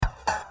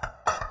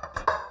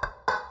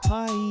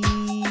Hi.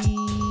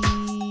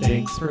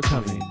 Thanks for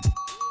coming.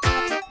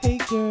 Hey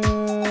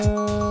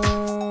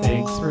girl.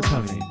 Thanks for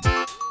coming.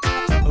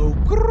 Oh,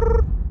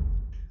 grrr.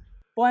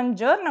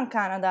 Buongiorno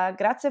Canada,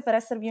 grazie per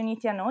esservi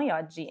uniti a noi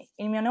oggi.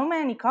 Il mio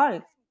nome è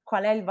Nicole,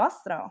 qual è il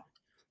vostro?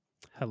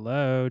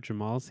 Hello,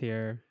 Jamal's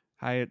here.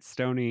 Hi, it's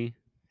Stony.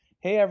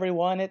 Hey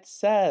everyone, it's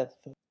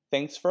Seth.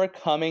 Thanks for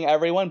coming,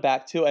 everyone,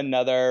 back to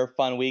another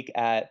fun week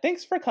at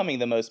Thanks for Coming,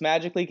 the most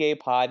magically gay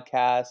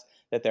podcast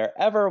that there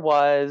ever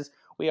was.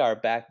 We are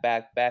back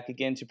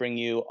again to bring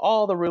you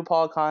all the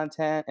RuPaul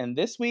content, and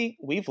this week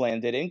we've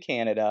landed in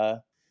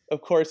Canada.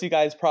 Of course, you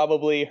guys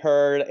probably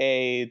heard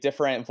a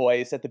different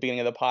voice at the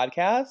beginning of the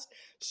podcast,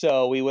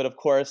 so we would, of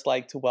course,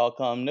 like to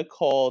welcome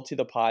Nicole to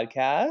the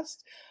podcast.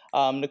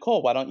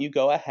 Nicole, why don't you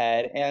go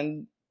ahead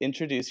and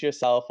introduce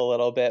yourself a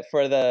little bit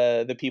for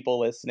the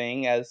people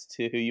listening as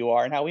to who you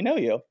are and how we know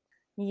you.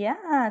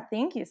 Yeah,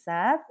 thank you,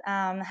 Seth.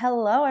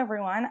 Hello,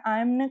 everyone.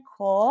 I'm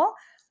Nicole.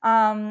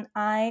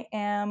 I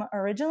am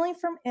originally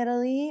from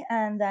Italy,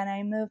 and then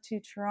I moved to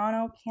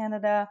Toronto,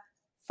 Canada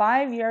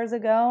 5 years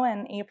ago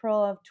in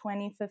April of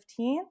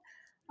 2015.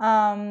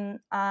 I'm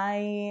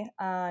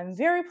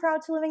very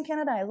proud to live in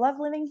Canada. I love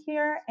living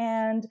here,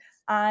 and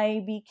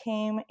I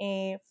became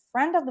a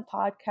friend of the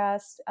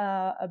podcast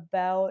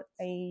about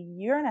a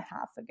year and a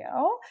half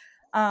ago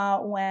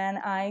when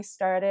I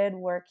started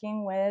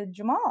working with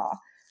Jamal.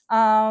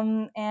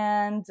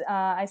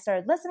 I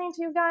started listening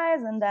to you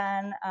guys, and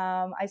then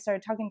I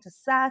started talking to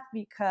Seth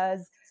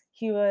because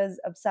he was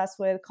obsessed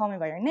with Call Me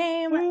By Your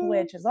Name,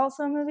 which is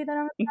also a movie that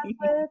I'm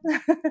obsessed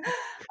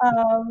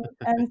with.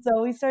 And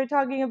so we started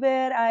talking a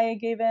bit. I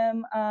gave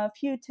him a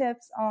few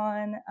tips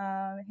on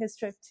his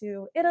trip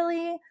to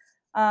Italy.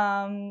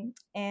 And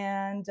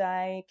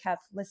I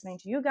kept listening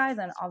to you guys,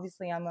 and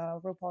obviously I'm a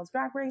RuPaul's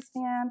Drag Race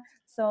fan.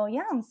 So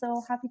yeah, I'm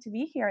so happy to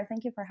be here.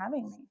 Thank you for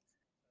having me.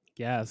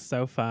 Yeah,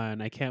 so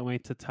fun. I can't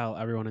wait to tell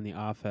everyone in the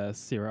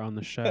office you're on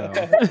the show.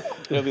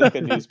 It'll be like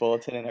a news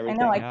bulletin and I everything.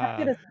 know, I Yeah.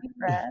 kept it a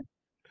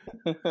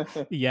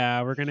secret.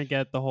 Yeah, we're going to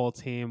get the whole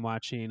team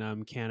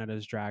watching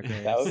Canada's Drag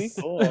Race. That would be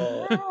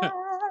cool.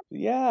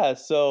 Yeah,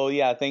 so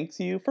thanks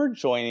you for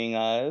joining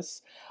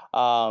us.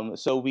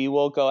 So we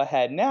will go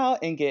ahead now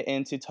and get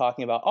into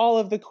talking about all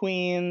of the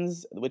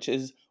queens, which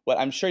is what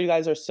I'm sure you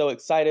guys are so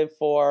excited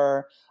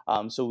for.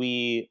 So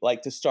we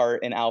like to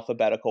start in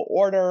alphabetical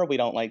order. We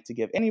don't like to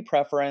give any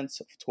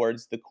preference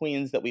towards the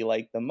queens that we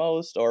like the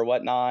most or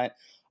whatnot.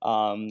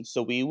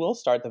 So we will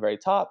start at the very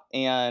top,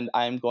 and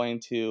I'm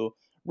going to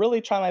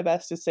really try my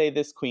best to say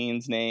this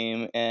queen's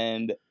name,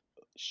 and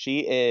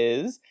she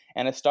is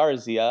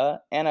Anastasia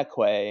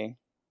Anaque.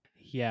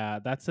 Yeah,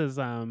 that's as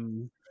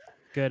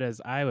good as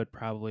I would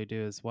probably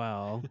do as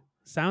well.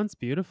 Sounds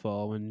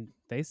beautiful when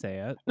they say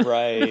it.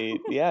 Right.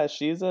 Yeah,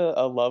 she's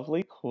a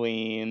lovely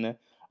queen.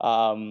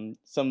 Some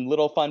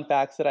little fun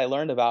facts that I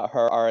learned about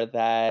her are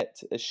that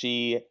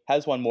she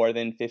has won more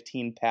than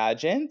 15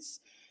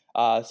 pageants.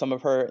 Some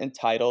of her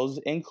titles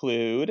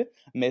include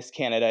Miss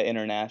Canada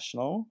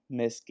International,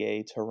 Miss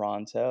Gay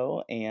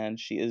Toronto, and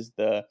she is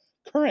the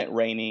current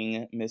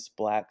reigning Miss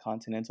Black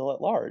Continental at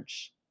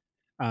Large.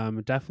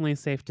 Definitely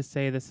safe to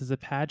say this is a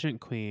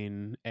pageant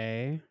queen,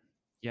 eh?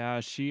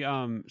 Yeah, she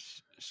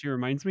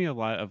reminds me a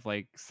lot of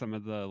like some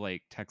of the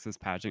like Texas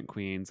pageant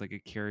queens, like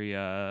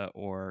Akira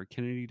or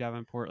Kennedy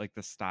Davenport, like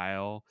the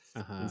style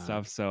and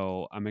stuff.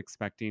 So I'm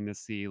expecting to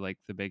see like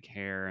the big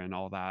hair and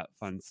all that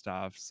fun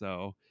stuff.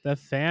 So The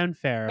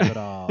fanfare of it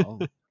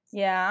all.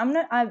 Yeah,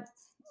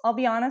 I'll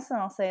be honest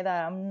and I'll say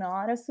that I'm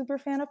not a super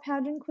fan of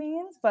pageant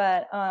queens,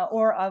 but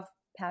or of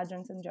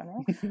pageants in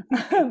general.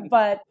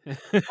 But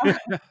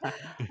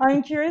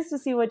I'm curious to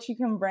see what she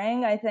can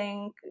bring. I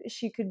think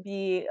she could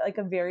be like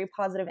a very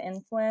positive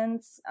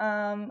influence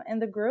in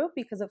the group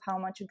because of how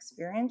much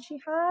experience she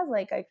has.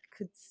 Like I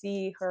could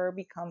see her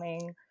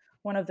becoming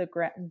one of the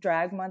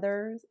drag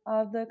mothers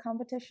of the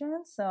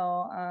competition. So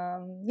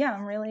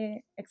I'm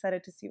really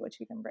excited to see what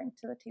she can bring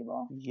to the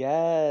table.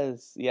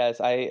 Yes.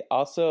 I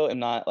also am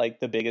not like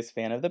the biggest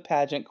fan of the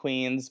pageant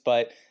queens,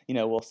 but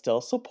we'll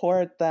still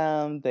support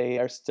them. They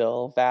are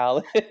still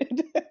valid.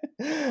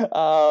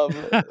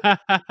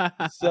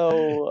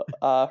 So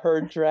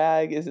her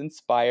drag is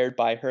inspired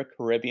by her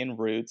Caribbean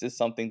roots, is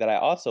something that I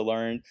also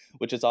learned,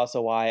 which is also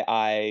why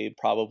I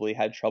probably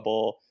had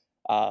trouble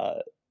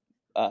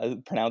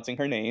pronouncing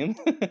her name.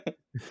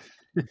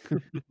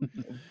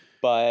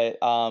 But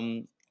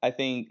I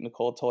think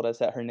Nicole told us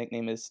that her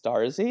nickname is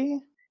Starzy.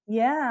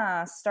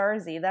 Yeah,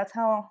 Starzy. That's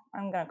how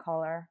I'm going to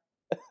call her.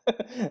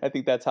 I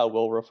think that's how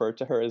we'll refer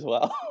to her as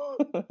well.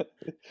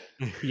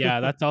 Yeah,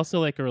 that's also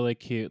like a really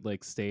cute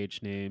like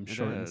stage name, It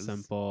short and is.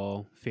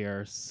 simple,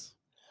 fierce.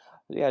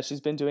 Yeah,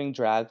 she's been doing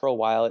drag for a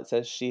while. It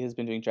says she has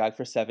been doing drag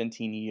for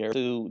 17 years.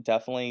 So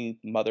definitely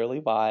motherly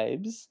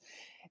vibes.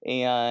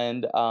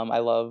 And I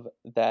love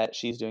that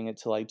she's doing it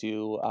to like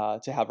do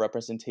to have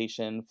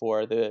representation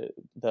for the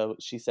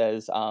she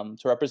says to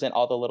represent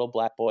all the little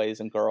Black boys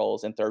and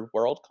girls in third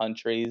world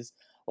countries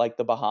like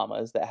the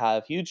Bahamas that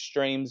have huge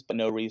dreams but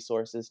no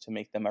resources to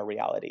make them a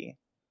reality.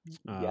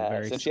 Very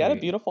Yes, and she had a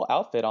sweet. beautiful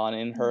outfit on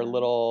in her Yeah.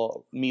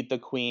 little Meet the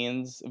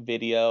Queens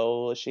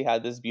video. She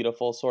had this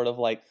beautiful sort of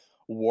like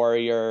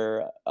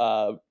warrior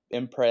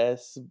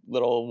empress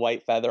little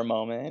white feather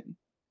moment.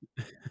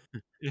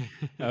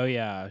 Oh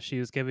yeah, she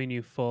was giving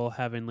you full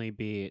heavenly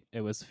beat.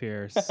 It was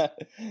fierce.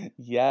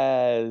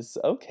 Yes.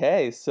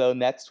 Okay, so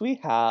next we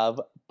have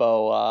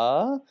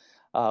Boa.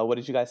 What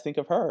did you guys think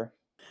of her?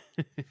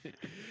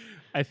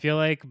 I feel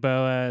like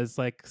Boa is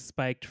like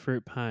spiked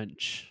fruit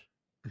punch.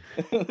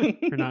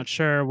 We're not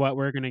sure what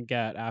we're gonna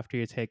get after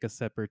you take a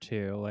sip or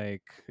two.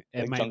 Like it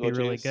Like might jungle be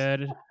really juice.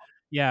 good.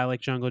 Yeah,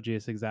 like jungle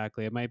juice,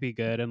 exactly. It might be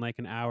good in like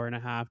an hour and a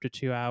half to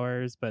 2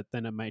 hours, but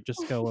then it might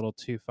just go a little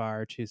too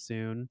far too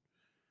soon.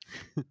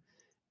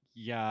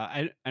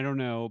 Yeah, I don't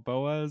know.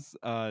 Boa's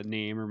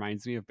name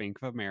reminds me of Bank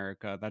of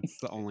America. That's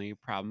the only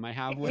problem I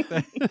have with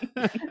it.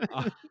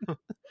 Uh,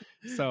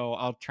 so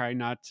I'll try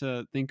not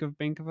to think of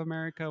Bank of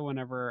America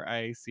whenever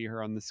I see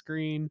her on the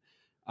screen.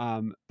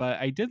 But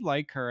I did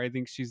like her. I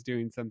think she's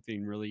doing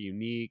something really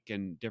unique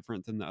and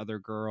different than the other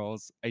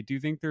girls. I do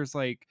think there's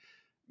like,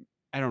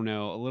 I don't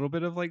know, a little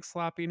bit of like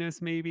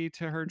sloppiness maybe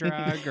to her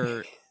drag,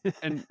 or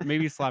and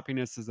maybe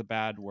sloppiness is a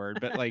bad word,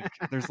 but like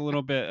there's a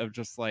little bit of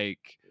just like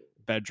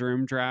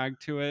bedroom drag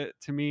to it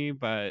to me,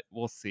 but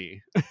we'll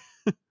see.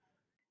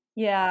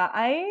 Yeah,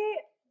 I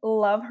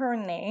love her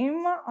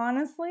name,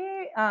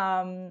 honestly.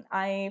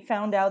 I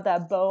found out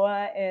that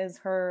Boa is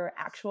her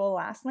actual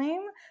last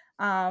name,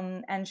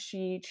 and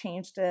she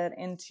changed it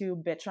into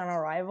Bitch on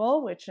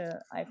Arrival, which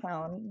I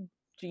found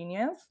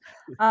genius.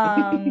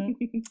 Um,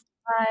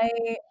 I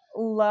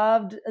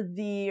loved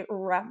the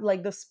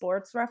like the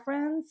sports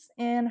reference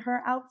in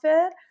her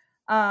outfit,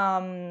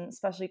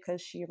 especially because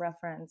she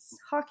referenced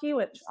hockey,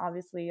 which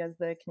obviously is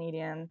the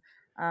Canadian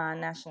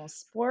national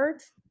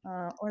sport,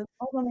 or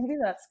although maybe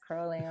that's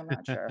curling, I'm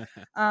not sure.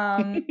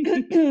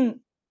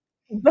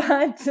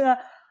 But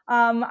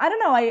I don't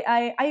know.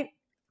 I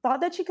thought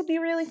that she could be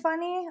really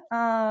funny.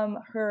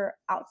 Her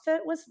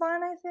outfit was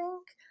fun, I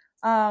think.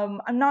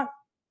 I'm not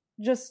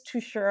just too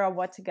sure of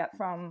what to get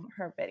from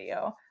her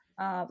video.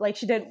 Like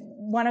she did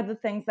one of the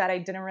things that I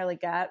didn't really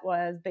get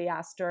was they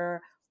asked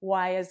her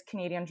why is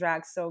Canadian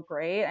drag so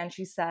great, and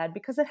she said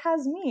because it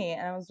has me,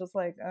 and I was just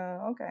like,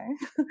 okay.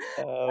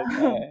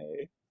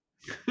 Okay.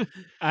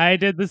 I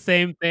did the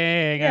same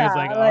thing. I Yeah, was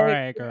like, all like,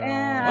 right, I girl. don't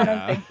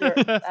Yeah. think you're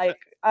like,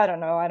 I don't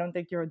know. I don't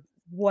think you're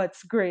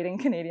what's great in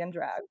Canadian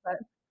drag, but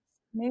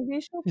maybe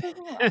she'll prove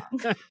me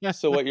wrong.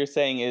 So what you're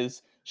saying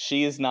is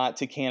she is not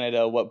to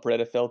Canada what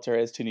Brita Filter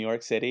is to New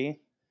York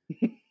City?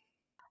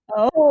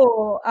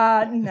 Oh,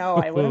 no,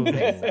 I wouldn't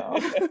say Ooh. so.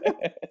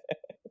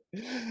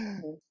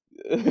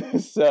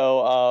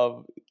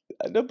 So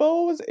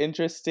Naboa was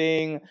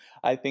interesting.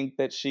 I think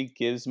that she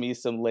gives me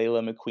some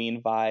Layla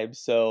McQueen vibes,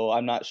 so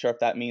I'm not sure if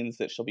that means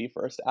that she'll be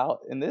first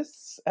out in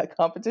this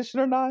competition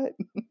or not.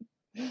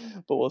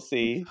 But we'll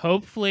see.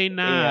 Hopefully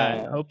not.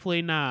 Yeah.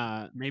 Hopefully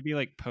not. Maybe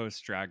like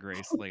post Drag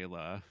Race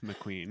Layla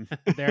McQueen.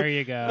 There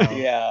you go.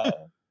 Yeah.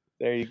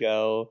 There you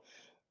go.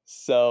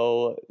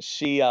 So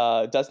she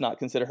does not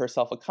consider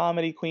herself a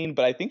comedy queen,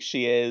 but I think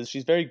she is.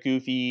 She's very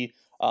goofy.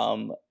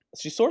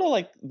 She's sort of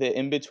like the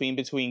in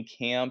between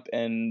camp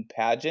and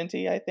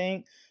pageanty. I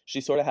think she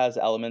sort of has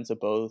elements of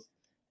both.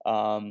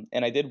 And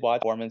I did watch a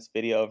performance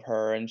video of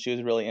her, and she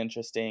was really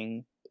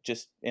interesting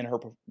just in her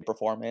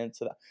performance.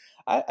 So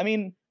I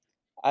mean,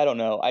 I don't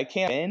know. I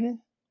can't win,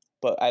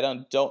 but I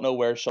don't know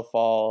where she'll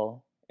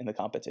fall in the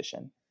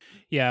competition.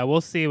 Yeah,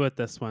 we'll see with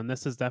this one.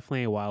 This is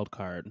definitely a wild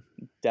card.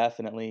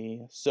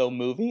 Definitely. So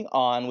moving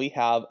on, we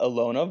have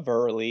Alona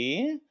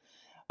Verley.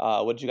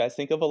 What did you guys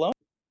think of Alona?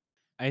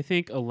 I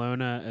think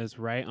Alona is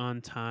right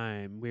on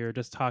time. We were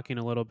just talking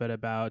a little bit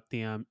about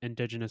the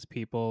indigenous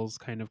peoples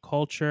kind of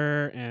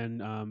culture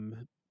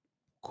and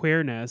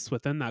queerness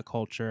within that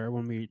culture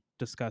when we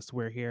discussed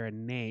We're Here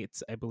and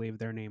Nate's, I believe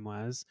their name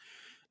was.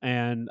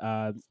 And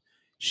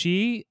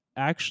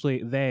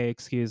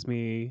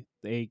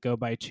they go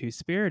by Two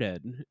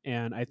Spirited.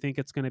 And I think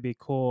it's going to be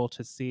cool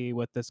to see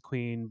what this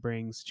queen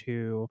brings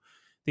to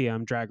the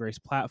Drag Race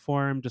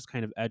platform, just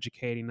kind of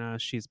educating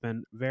us. She's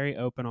been very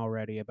open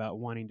already about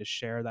wanting to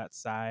share that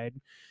side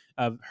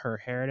of her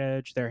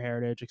heritage, their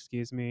heritage,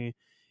 excuse me,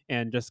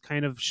 and just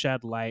kind of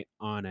shed light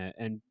on it.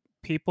 And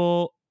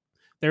people,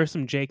 there was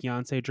some Jake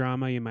Yonsei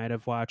drama. You might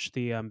have watched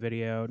the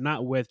video,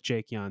 not with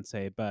Jake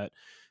Yonsei, but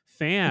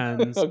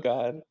fans Oh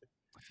God.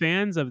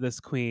 fans of this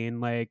queen,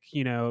 like,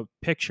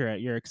 picture it.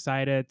 You're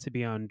excited to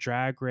be on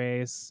Drag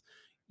Race.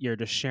 You're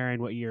just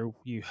sharing what you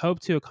hope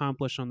to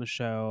accomplish on the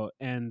show,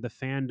 and the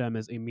fandom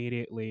is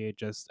immediately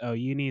just, oh,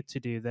 you need to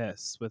do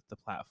this with the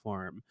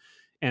platform.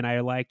 And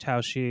I liked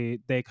how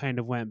they kind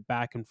of went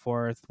back and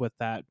forth with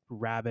that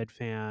rabid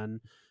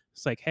fan.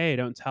 It's like, hey,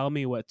 don't tell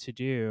me what to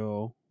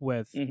do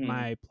with Hmm.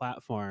 my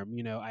platform.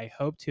 I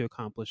hope to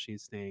accomplish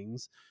these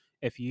things.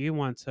 If you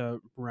want to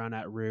run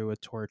at Rue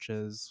with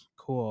torches,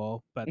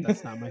 cool, but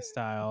that's not my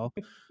style.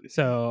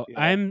 So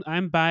Yeah.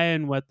 I'm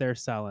buying what they're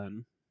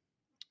selling.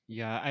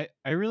 Yeah,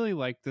 I really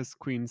like this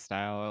queen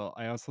style.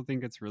 I also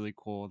think it's really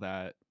cool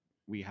that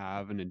we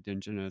have an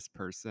Indigenous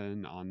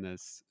person on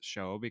this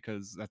show,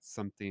 because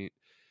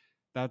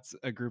that's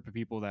a group of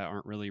people that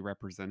aren't really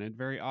represented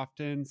very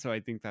often. So I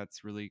think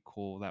that's really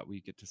cool that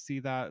we get to see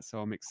that. So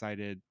I'm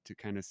excited to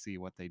kind of see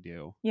what they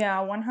do. Yeah,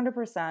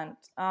 100%.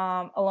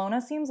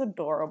 Alona seems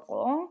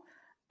adorable,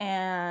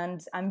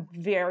 and I'm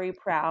very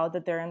proud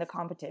that they're in the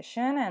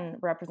competition and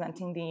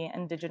representing the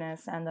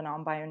Indigenous and the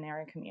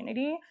non-binary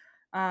community.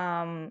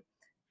 Um,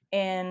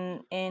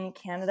 in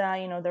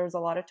Canada, there's a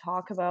lot of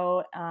talk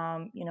about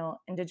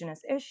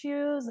Indigenous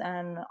issues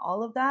and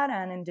all of that,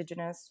 and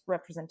Indigenous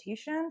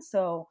representation.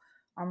 So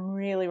I'm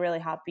really, really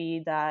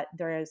happy that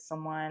there is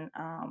someone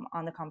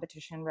on the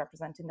competition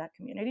representing that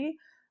community.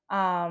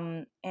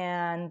 And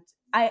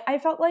I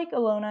felt like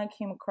Alona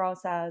came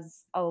across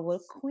as a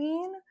look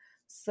queen.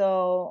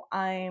 So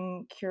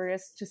I'm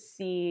curious to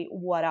see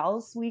what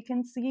else we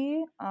can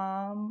see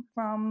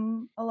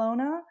from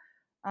Alona.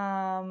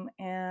 Yeah,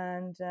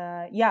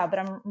 but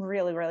I'm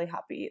really, really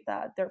happy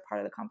that they're part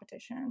of the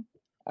competition.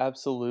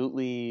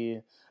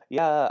 Absolutely.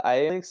 Yeah,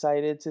 I'm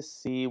excited to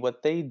see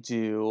what they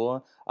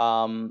do.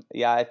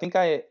 Yeah, I think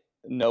I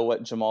know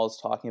what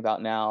Jamal's talking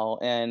about now.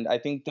 And I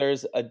think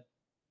there's a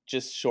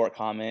just short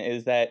comment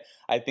is that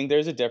I think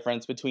there's a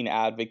difference between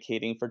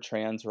advocating for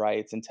trans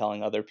rights and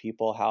telling other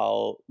people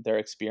how their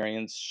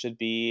experience should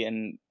be,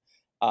 and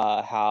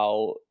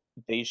how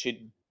they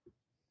should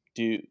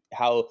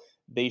how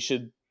they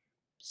should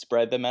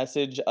spread the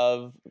message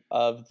of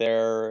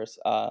their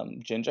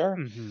ginger.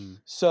 Mm-hmm.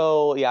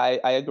 So yeah,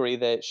 I agree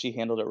that she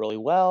handled it really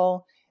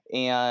well,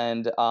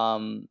 and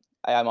I'm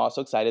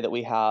also excited that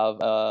we have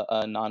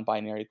a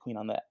non-binary queen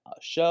on the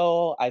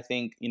show. I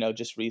think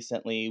just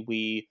recently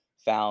we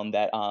found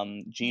that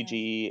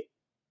Gigi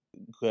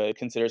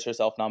considers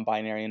herself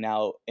non-binary, and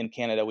now in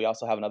Canada we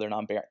also have another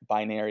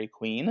non-binary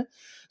queen.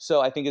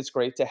 So I think it's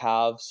great to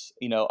have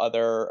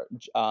other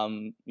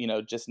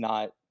just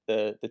not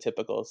the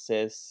typical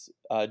cis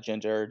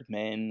gendered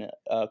men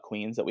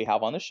queens that we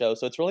have on the show.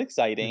 So it's really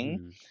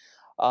exciting.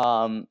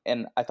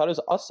 And I thought it was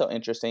also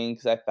interesting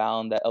because I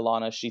found that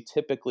Alana, she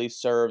typically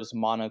serves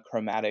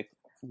monochromatic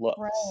looks.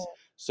 Right.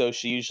 So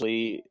she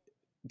usually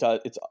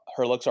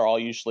her looks are all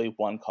usually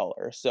one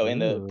color. So in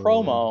the Ooh.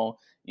 promo,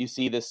 you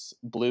see this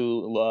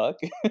blue look.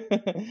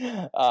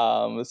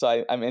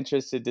 So I'm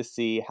interested to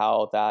see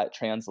how that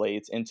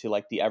translates into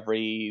like the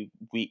every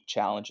week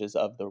challenges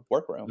of the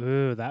workroom.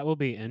 Ooh, that will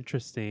be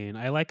interesting.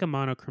 I like a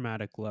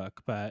monochromatic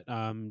look, but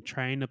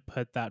trying to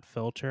put that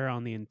filter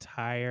on the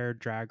entire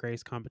Drag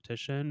Race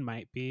competition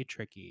might be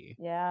tricky.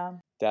 Yeah.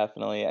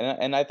 Definitely.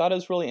 And I thought it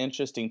was really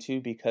interesting too,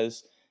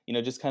 because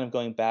just kind of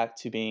going back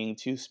to being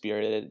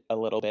two-spirited a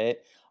little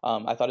bit,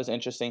 I thought it was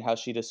interesting how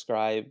she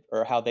described,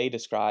 or how they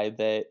described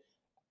that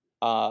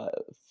uh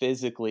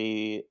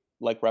physically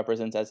like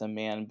represents as a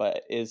man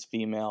but is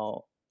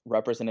female,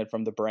 represented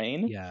from the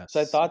brain. So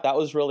I Yes. thought that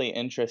was really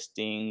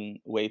interesting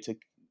way to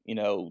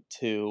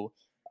to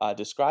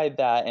describe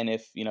that. And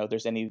if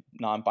there's any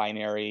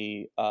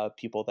non-binary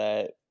people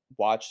that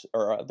watch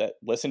or that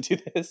listen to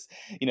this,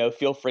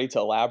 feel free to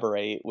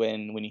elaborate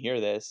when you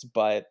hear this.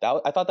 But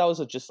I thought that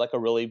was just like a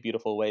really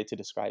beautiful way to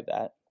describe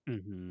that.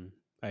 Mm-hmm.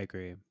 I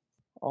agree.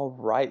 All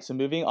right, so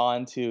moving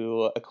on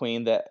to a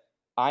queen that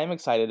I'm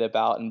excited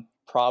about, and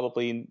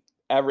probably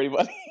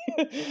everybody,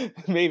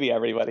 maybe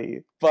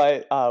everybody,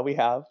 but we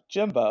have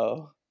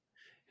Jimbo.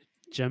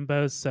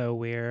 Jimbo's so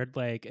weird.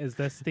 Like, is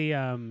this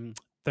the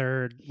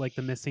third, like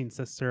the missing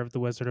sister of the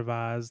Wizard of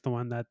Oz, the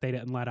one that they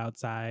didn't let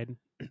outside?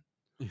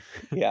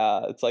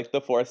 Yeah, it's like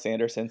the fourth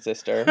Sanderson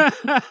sister.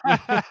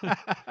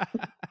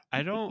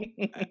 I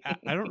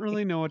don't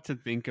really know what to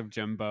think of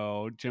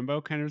Jimbo. Jimbo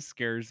kind of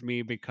scares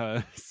me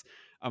because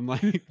I'm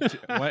like,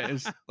 what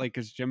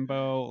is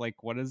Jimbo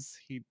like? What is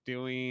he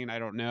doing? I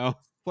don't know.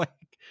 Like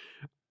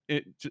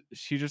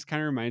she just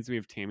kind of reminds me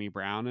of Tammy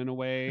Brown in a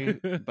way,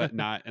 but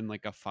not in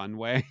like a fun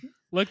way.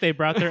 Look, they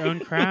brought their own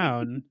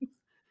crown.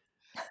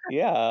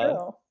 Yeah.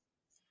 True.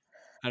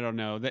 I don't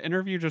know. The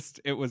interview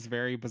it was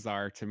very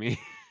bizarre to me.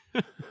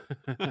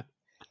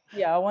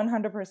 Yeah,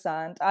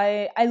 100%.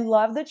 I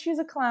love that she's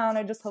a clown.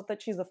 I just hope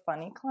that she's a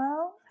funny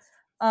clown.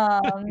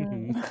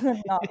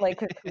 Not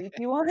like a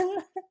creepy one.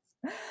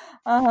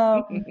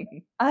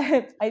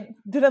 I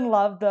didn't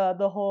love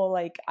the whole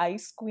like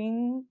ice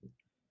queen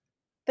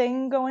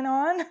thing going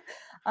on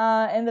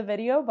in the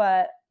video,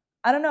 but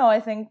I don't know. I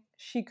think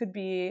she could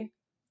be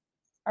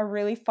a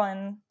really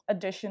fun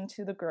addition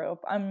to the group.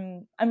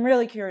 I'm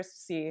really curious to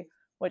see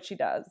what she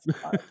does,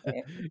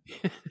 honestly.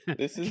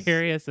 This is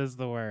Curious is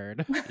the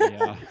word.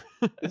 Yeah.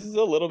 this is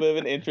a little bit of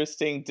an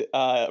interesting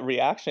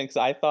reaction, because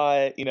I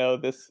thought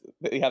this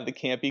that we have the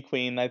campy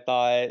queen. I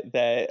thought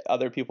that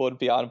other people would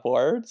be on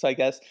board, so I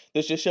guess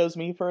this just shows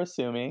me for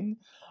assuming.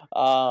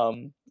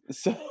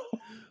 So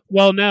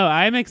Well, no,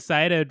 I'm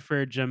excited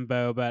for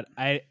Jimbo, but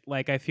I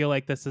feel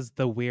like this is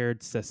the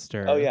weird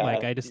sister. Oh, yeah.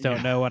 Like I just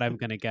don't know what I'm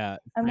gonna get.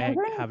 I'm I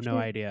wondering have if no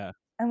idea.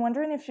 I'm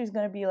wondering if she's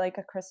gonna be like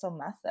a Crystal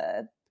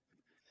Method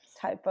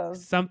type of.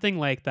 Something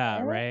like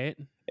that, Right? right?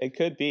 It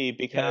could be,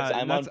 because Yeah,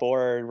 I'm on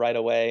board right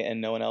away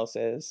and no one else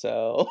is.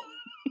 So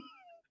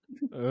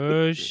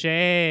Oh,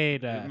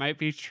 shade. It might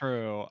be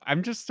true.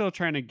 I'm just still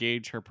trying to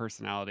gauge her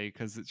personality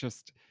because it's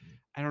just,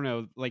 I don't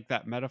know, like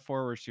that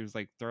metaphor where she was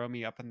like, throw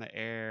me up in the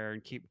air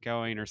and keep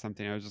going or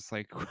something. I was just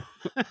like,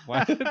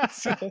 what?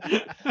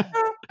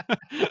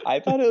 I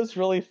thought it was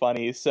really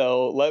funny.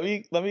 So let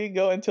me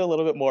go into a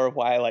little bit more of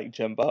why I like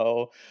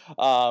Jimbo.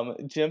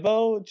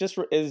 Jimbo just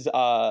is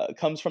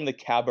comes from the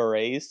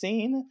cabaret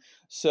scene,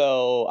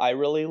 so I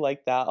really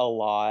like that a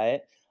lot.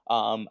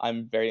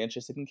 I'm very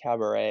interested in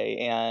cabaret,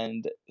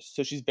 and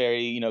so she's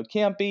very,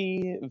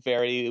 campy,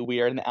 very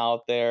weird and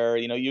out there.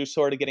 You're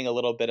sort of getting a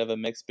little bit of a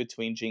mix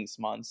between Jinx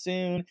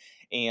Monsoon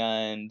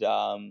and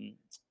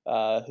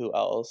who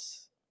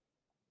else?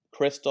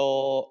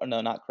 Crystal, or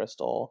no, not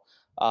Crystal.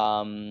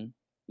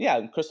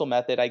 Yeah, Crystal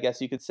Method, I guess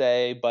you could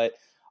say. But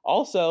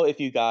also, if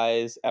you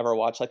guys ever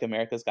watch like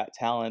America's Got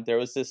Talent, there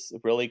was this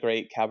really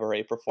great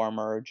cabaret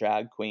performer,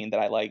 drag queen that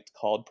I liked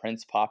called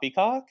Prince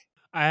Poppycock.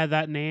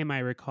 That name I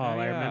recall. Oh,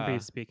 I remember you yeah.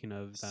 speaking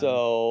of them.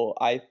 So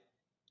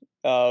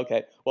oh,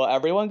 okay. Well,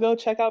 everyone go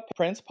check out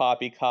Prince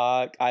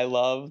Poppycock. I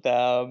love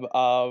them.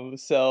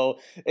 So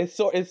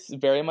it's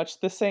very much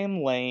the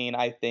same lane,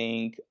 I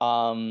think.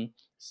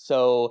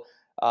 So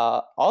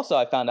also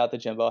I found out that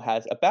Jimbo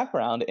has a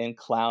background in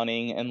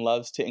clowning and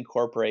loves to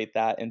incorporate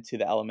that into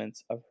the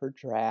elements of her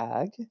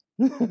drag.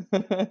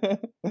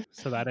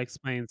 So that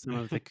explains some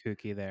of the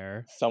kooky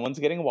there. Someone's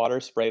getting water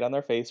sprayed on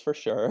their face for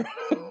sure.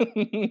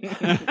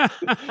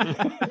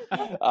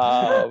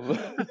 um,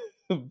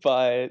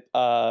 but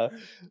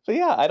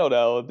yeah, I don't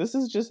know. This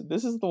is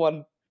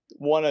the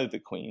one of the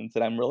queens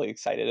that I'm really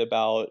excited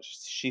about.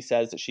 She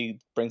says that she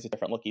brings a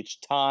different look each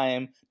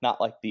time,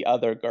 not like the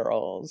other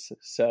girls.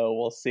 So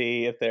we'll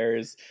see if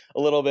there's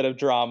a little bit of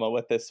drama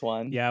with this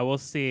one. Yeah, we'll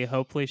see.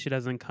 Hopefully she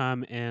doesn't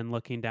come in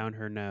looking down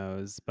her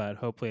nose, but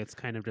hopefully it's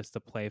kind of just a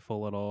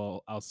playful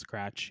little I'll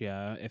scratch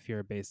ya if you're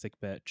a basic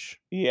bitch.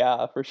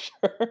 Yeah, for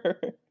sure.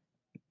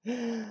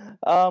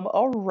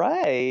 All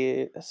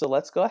right. So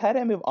let's go ahead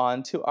and move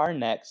on to our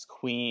next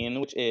queen,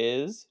 which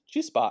is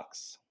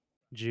Juicebox.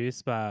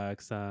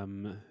 Juicebox,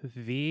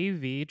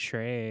 VV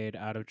Trade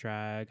out of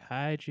drag.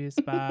 Hi,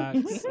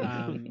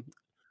 Juicebox.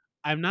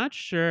 I'm not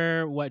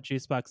sure what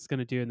Juicebox is going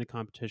to do in the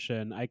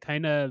competition. I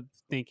kind of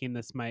thinking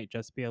this might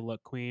just be a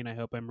look queen. I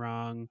hope I'm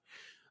wrong.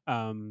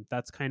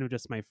 That's kind of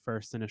just my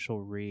first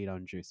initial read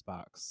on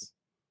Juicebox.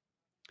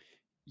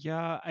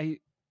 Yeah, I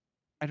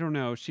don't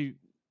know. She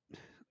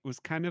was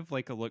kind of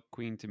like a look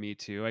queen to me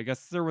too. I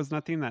guess there was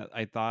nothing that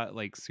I thought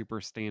like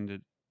super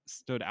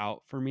stood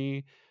out for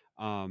me.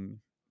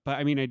 But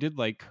I mean, I did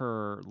like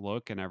her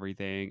look and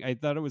everything. I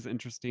thought it was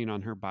interesting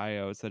on her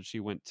bio. It said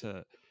she went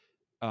to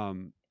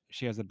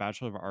she has a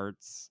Bachelor of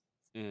Arts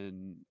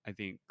in, I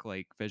think,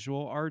 like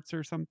visual arts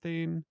or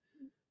something.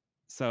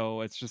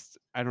 So it's just,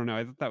 I don't know.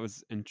 I thought that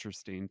was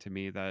interesting to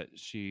me that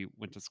she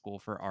went to school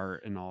for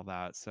art and all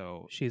that.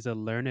 So she's a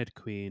learned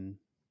queen.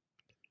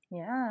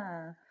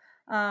 Yeah.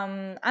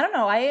 I don't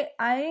know.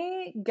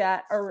 I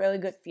get a really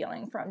good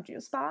feeling from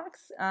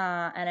Juicebox,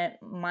 and it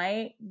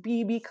might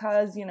be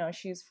because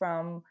she's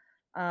from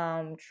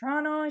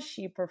Toronto.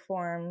 She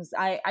performs.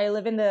 I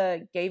live in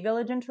the gay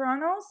village in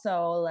Toronto,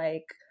 so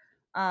like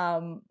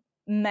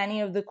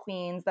many of the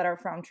queens that are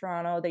from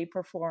Toronto, they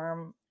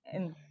perform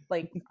in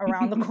like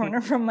around the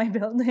corner from my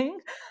building.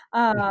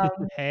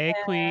 Hey,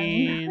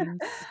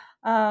 queens.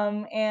 Yeah,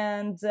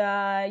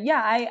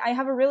 I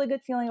have a really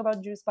good feeling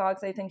about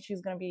Juicebox. I think she's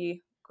gonna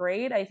be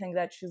great. I think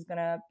that she's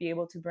gonna be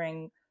able to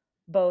bring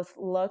both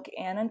look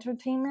and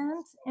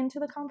entertainment into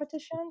the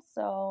competition.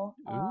 So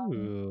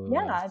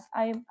yeah,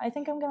 I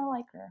think I'm gonna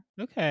like her.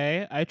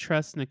 Okay, I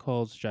trust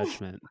Nicole's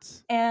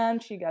judgment.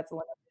 And she gets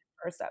eliminated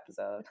first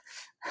episode.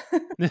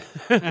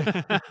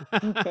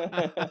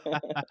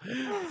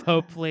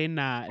 Hopefully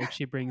not, if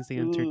she brings the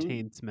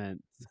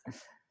entertainment.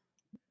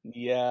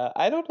 Yeah,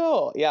 I don't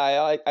know. Yeah,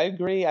 I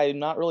agree. I'm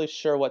not really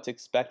sure what to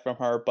expect from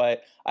her,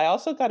 but I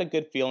also got a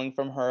good feeling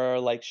from her.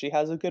 Like she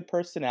has a good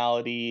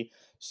personality.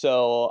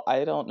 So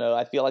I don't know.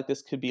 I feel like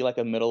this could be like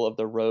a middle of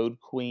the road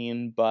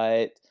queen,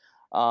 but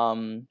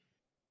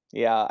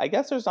yeah, I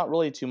guess there's not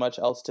really too much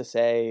else to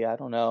say. I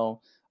don't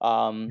know.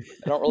 I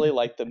don't really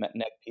like the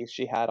neck piece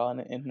she had on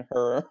in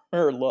her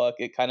look.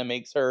 It kind of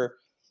makes her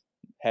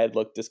head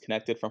look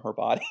disconnected from her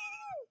body.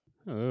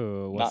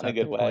 Oh, was Not in a that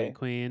good the way. point,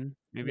 queen?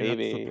 maybe that's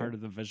the Maybe. part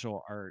of the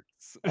visual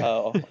arts.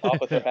 Oh, off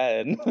with her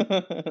head.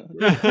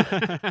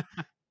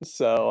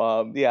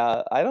 So,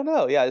 yeah, I don't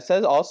know. Yeah, it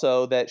says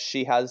also that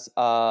she has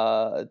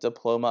a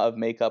diploma of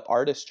makeup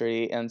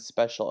artistry and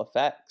special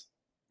effects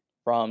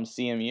from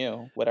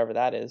CMU, whatever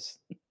that is.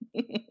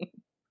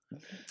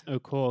 Oh,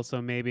 cool.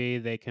 So maybe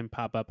they can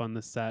pop up on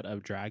the set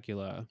of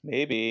Dragula.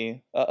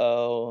 Maybe.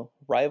 Uh-oh.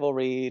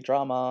 Rivalry,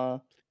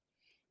 drama.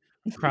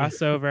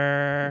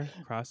 Crossover.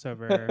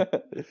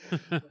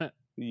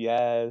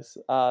 Yes.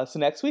 So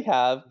next we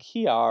have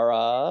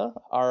Kiara,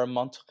 our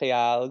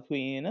Montreal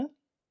queen.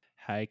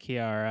 Hi,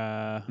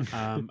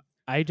 Kiara.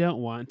 I don't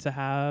want to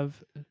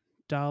have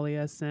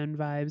Dahlia Sin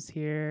vibes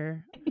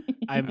here.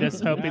 I'm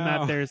just hoping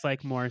that No. there's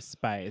like more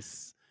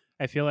spice.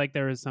 I feel like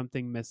there was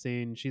something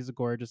missing. She's a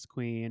gorgeous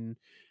queen.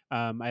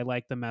 I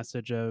like the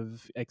message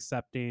of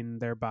accepting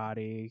their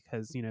body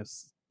because,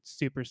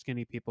 super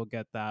skinny people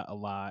get that a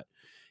lot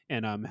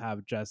and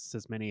have just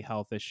as many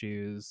health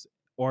issues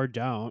or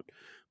don't.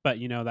 But,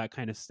 that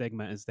kind of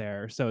stigma is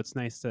there. So it's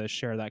nice to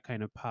share that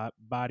kind of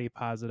body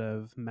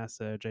positive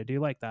message. I do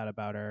like that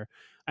about her.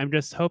 I'm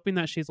just hoping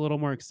that she's a little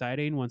more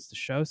exciting once the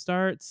show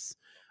starts.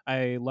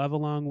 I love a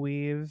long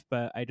weave,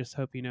 but I just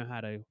hope you know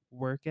how to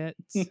work it.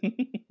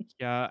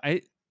 Yeah,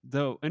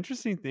 the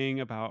interesting thing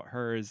about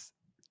her is,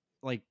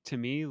 like, to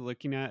me,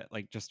 looking at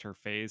like just her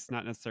face,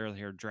 not necessarily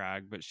her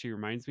drag, but she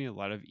reminds me a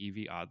lot of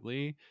Evie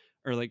Oddly,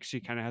 or like she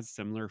kind of has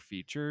similar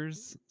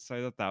features. So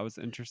I thought that was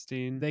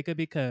interesting. They could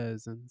be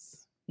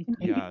cousins.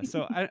 Yeah,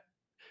 so I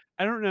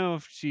don't know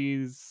if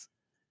she's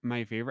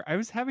my favorite. I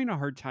was having a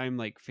hard time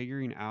like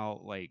figuring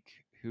out like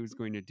who's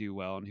going to do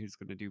well and who's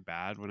going to do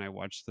bad when I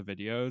watched the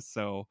videos.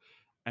 So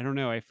I don't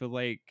know. I feel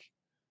like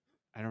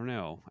I don't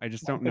know. I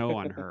just don't know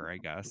on her, I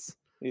guess.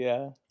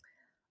 Yeah.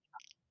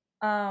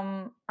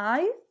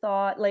 I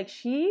thought like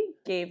she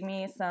gave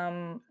me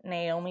some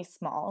Naomi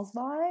Smalls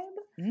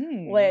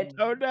vibe, which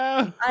Oh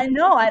no. I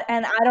know,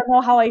 and I don't know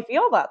how I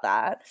feel about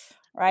that.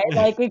 Right,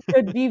 like it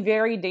could be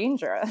very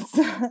dangerous.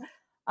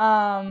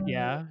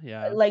 Yeah.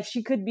 Like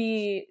she could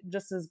be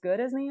just as good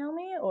as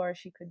Naomi, or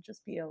she could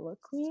just be a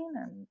look queen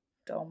and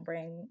don't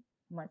bring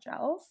much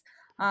else.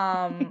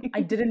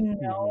 I didn't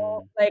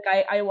know, like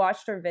I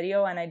watched her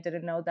video and I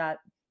didn't know that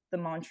the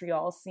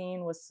Montreal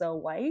scene was so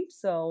white.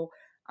 So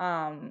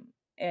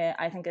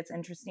I think it's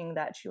interesting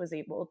that she was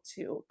able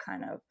to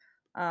kind of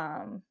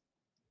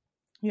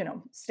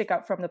stick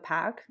up from the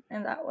pack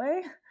in that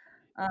way.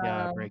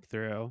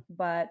 Breakthrough.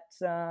 But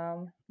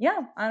yeah,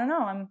 I don't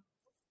know.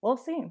 We'll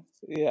see.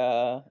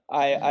 Yeah,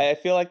 I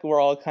feel like we're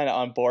all kind of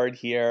on board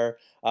here.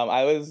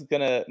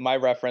 My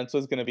reference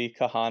was gonna be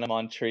Kahana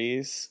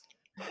Montrese.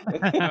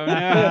 Oh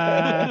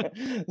no.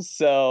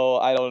 So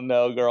I don't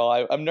know, girl.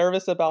 I'm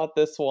nervous about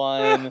this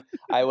one.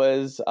 I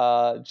was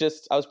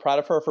proud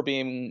of her for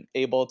being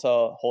able to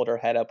hold her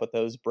head up with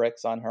those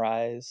bricks on her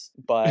eyes,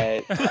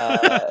 but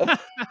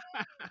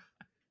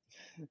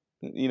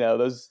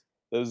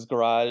those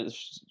garage,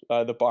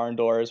 the barn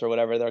doors or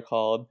whatever they're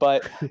called.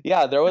 But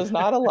yeah, there was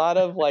not a lot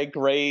of like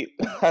great,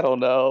 I don't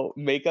know,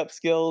 makeup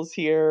skills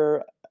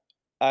here.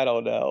 I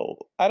don't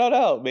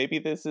know. Maybe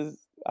this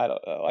is, I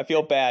don't know. I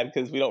feel bad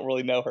because we don't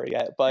really know her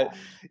yet. But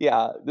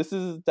yeah, this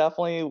is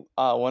definitely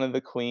one of the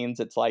queens.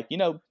 It's like,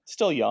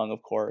 still young,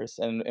 of course,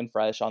 and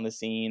fresh on the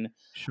scene.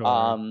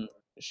 Sure.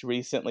 She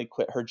recently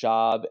quit her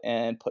job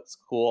and put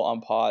school on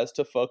pause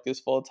to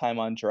focus full time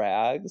on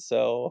drag.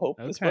 So hope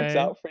this works Okay.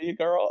 out for you,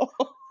 girl.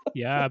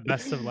 Yeah,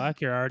 best of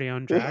luck. You're already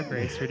on Drag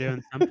Race. You're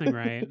doing something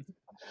right.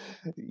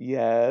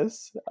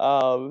 Yes.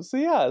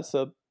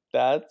 So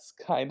that's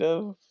kind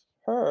of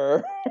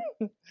her.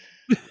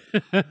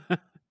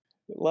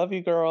 Love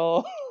you,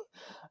 girl.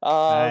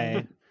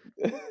 Bye.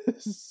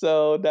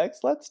 So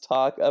next, let's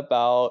talk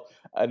about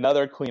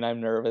another queen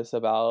I'm nervous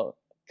about,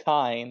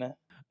 Kyne.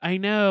 I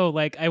know,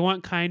 like I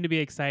want Kyne to be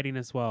exciting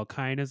as well.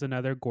 Kyne is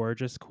another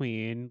gorgeous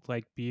queen,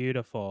 like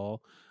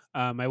beautiful.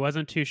 I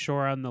wasn't too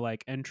sure on the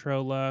like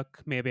intro look.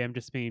 Maybe I'm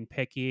just being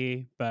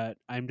picky, but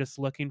I'm just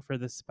looking for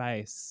the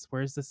spice.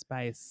 Where's the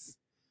spice?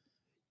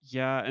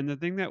 Yeah, and the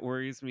thing that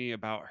worries me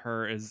about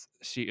her is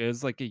she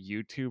is like a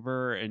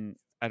YouTuber, and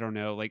I don't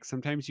know, like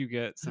sometimes you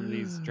get some of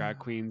these drag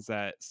queens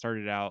that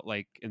started out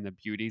like in the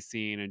beauty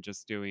scene and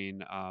just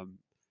doing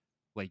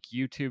like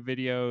YouTube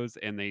videos,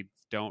 and they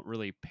don't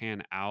really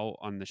pan out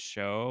on the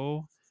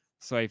show.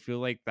 So I feel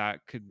like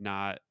that could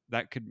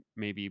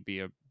maybe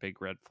be a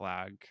big red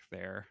flag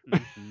there.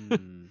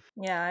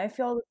 Yeah, I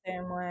feel the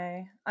same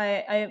way.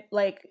 I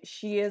like,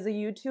 she is a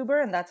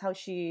YouTuber and that's how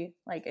she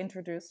like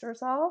introduced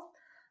herself.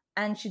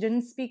 And she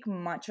didn't speak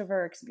much of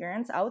her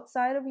experience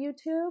outside of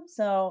YouTube.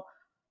 So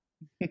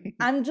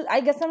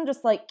I guess I'm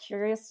just like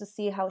curious to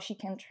see how she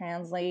can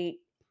translate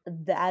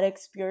that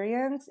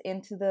experience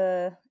into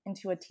a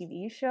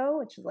TV show,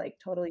 which is like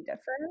totally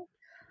different.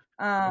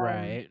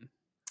 Right.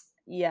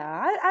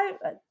 Yeah, I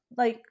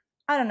like,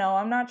 I don't know,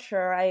 I'm not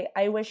sure.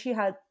 I wish she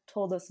had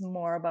told us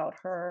more about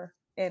her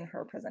in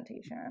her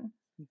presentation.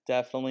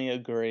 Definitely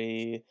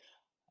agree.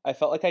 I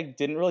felt like I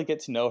didn't really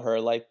get to know her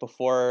like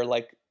before,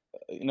 like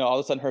all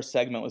of a sudden her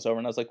segment was over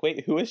and I was like,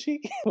 wait, who is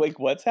she? Like,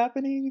 what's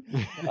happening?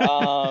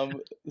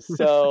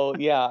 So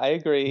yeah, I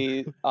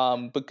agree.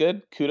 But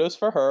good kudos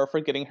for her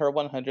for getting her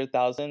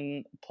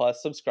 100,000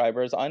 plus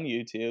subscribers on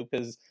YouTube,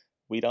 because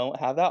we don't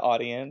have that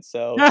audience.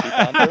 So she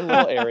found her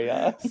little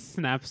area.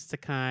 Snaps to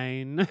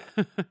Kyne.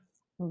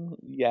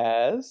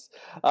 Yes.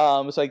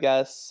 So I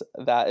guess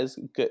that is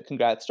good.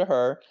 Congrats to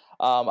her.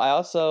 I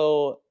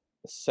also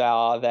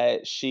saw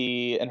that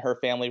she and her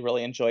family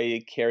really enjoy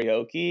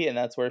karaoke, and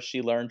that's where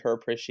she learned her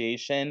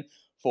appreciation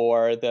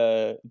for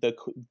the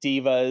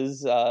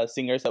divas,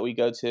 singers that we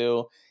go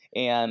to.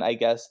 And I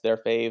guess their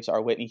faves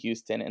are Whitney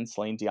Houston and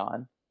Celine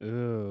Dion.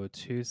 Ooh,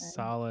 two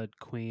solid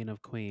queen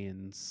of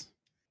queens.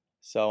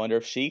 So I wonder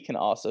if she can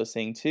also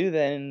sing too.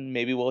 Then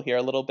maybe we'll hear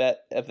a little bit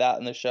of that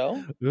in the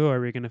show. Ooh, are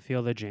we gonna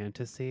feel the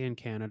Jantasy in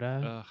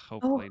Canada? Oh,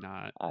 Hopefully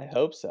not. I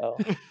hope so.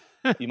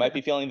 You might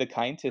be feeling the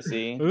kind to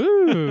see.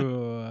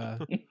 Ooh.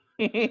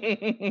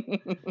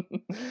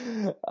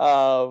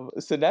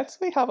 So next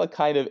we have a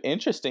kind of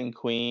interesting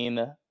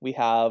queen. We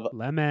have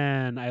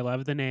Lemon. I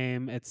love the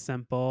name. It's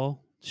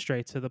simple,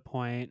 straight to the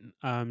point.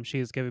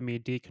 She's giving me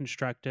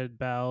deconstructed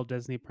Belle,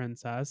 Disney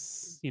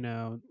princess. You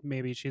know,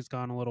 maybe she's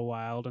gone a little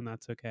wild, and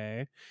that's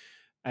okay.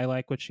 I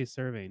like what she's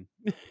serving.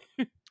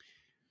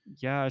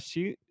 Yeah,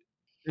 she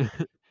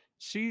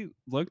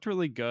looked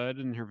really good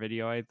in her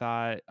video, I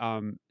thought.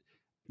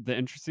 The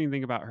interesting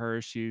thing about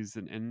her, she's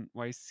an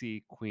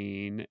NYC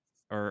queen,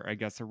 or I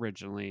guess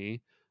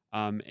originally.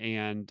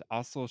 And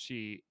also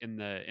she in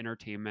the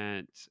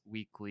Entertainment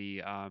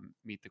Weekly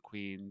Meet the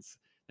Queens,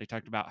 they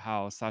talked about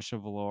how Sasha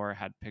Velour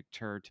had picked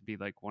her to be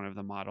like one of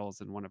the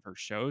models in one of her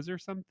shows or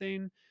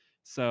something.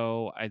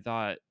 So I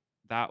thought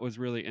that was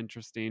really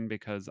interesting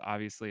because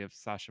obviously if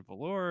Sasha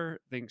Velour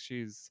thinks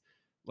she's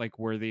like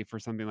worthy for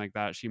something like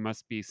that, she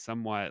must be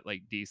somewhat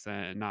like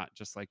decent and not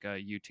just like a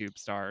YouTube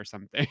star or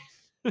something.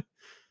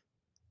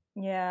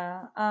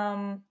 yeah.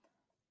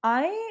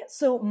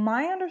 So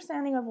my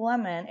understanding of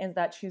Lemon is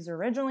that she's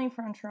originally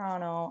from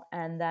Toronto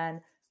and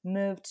then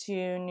moved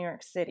to New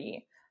York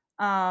City.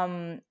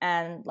 And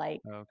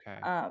like Okay.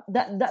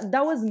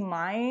 that was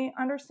my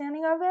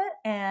understanding of it.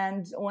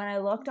 And when I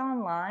looked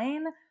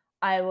online,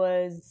 I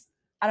was,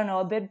 I don't know,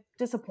 a bit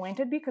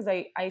disappointed because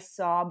I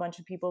saw a bunch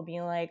of people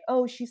being like,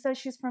 "Oh, she says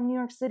she's from New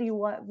York City.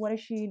 What is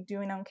she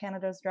doing on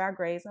Canada's Drag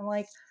Race?" I'm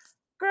like,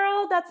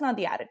 "Girl, that's not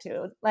the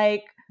attitude.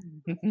 Like,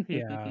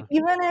 Yeah.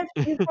 even if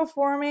she's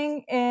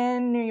performing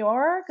in New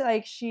York,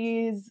 like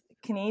she's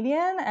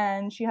Canadian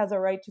and she has a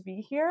right to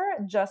be here,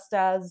 just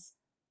as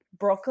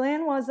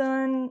Brooklyn was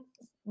on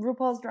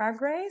RuPaul's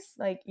Drag Race,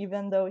 like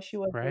even though she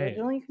was Right.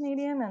 originally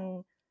Canadian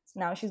and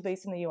now she's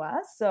based in the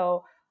US.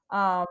 So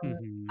um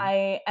Mhm.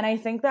 I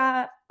think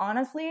that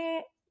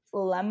honestly,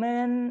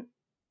 Lemon,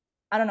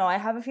 I don't know, I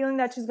have a feeling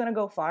that she's gonna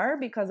go far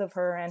because of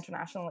her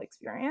international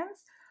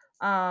experience.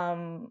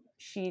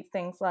 She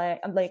thinks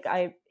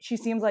she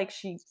seems like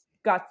she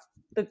got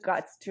the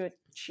guts to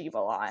achieve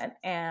a lot,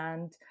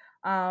 and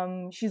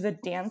she's a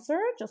dancer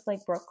just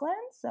like Brooklyn,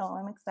 so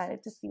I'm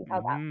excited to see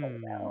how that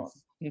plays Mm. out.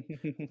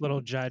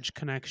 Little judge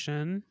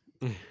connection.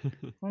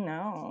 Who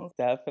knows?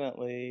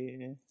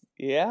 Definitely.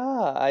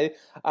 Yeah,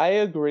 I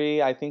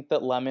agree. I think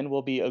that Lemon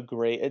will be a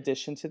great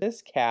addition to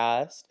this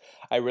cast.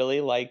 I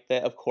really like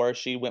that, of course,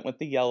 she went with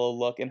the yellow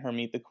look in her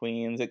Meet the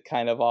Queens. It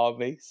kind of all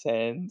makes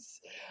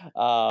sense.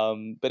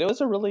 But it was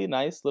a really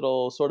nice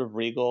little sort of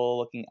regal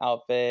looking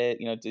outfit,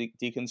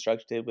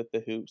 deconstructed with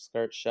the hoop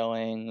skirt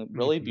showing.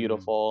 Really Mhm.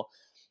 beautiful.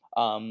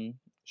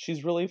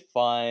 She's really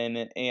fun,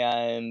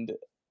 and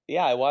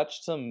yeah, I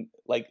watched some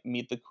like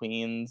Meet the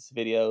Queens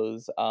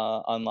videos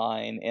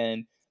online,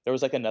 and there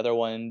was like another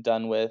one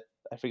done with,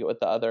 I forget what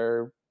the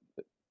other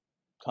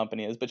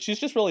company is, but she's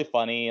just really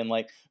funny and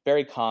like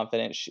very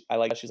confident. I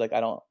like she's like, I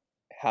don't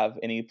have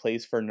any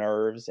place for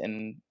nerves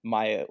in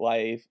my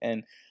life,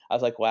 and I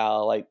was like,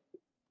 wow, like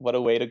what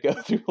a way to go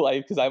through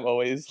life, because I'm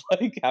always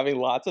like having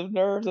lots of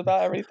nerves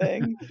about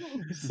everything.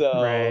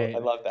 So Right. I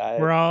love that.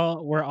 We're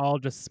all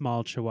just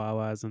small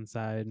chihuahuas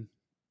inside.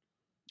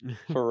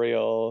 For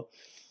real.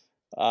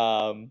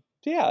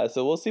 Yeah,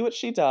 so we'll see what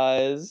she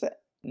does.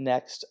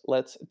 Next,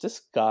 let's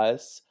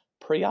discuss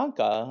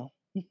Priyanka.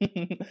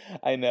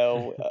 I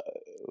know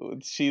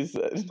she's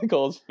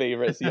Nicole's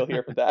favorite, so you'll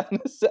hear from that in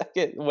a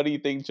second. What do you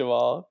think,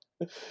 Jamal?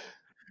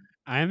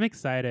 I'm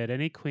excited.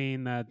 Any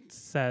queen that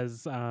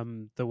says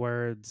the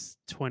words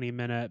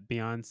 20-minute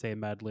Beyonce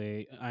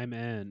medley, I'm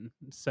in.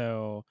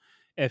 So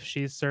if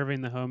she's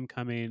serving the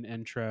homecoming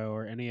intro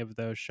or any of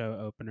those show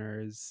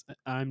openers,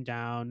 I'm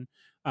down.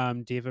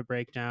 Diva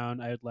Breakdown,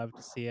 I would love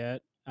to see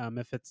it.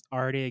 If it's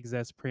already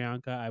exists,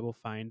 Priyanka, I will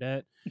find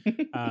it.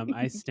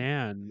 I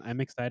stand. I'm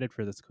excited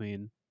for this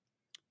queen.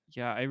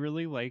 Yeah, I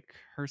really like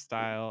her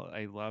style.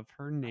 I love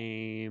her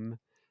name.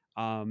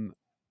 Um,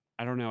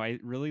 I don't know. I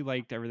really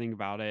liked everything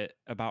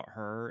about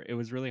her. It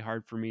was really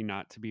hard for me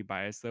not to be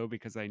biased though,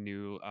 because I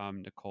knew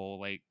Nicole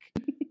like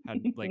had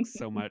like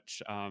so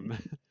much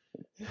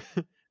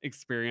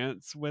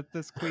experience with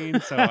this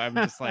queen. So I'm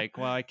just like,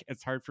 well,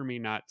 it's hard for me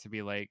not to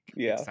be like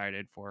Yeah.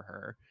 excited for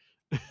her.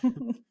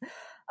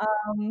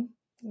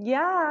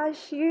 Yeah,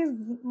 she's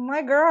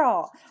my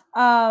girl.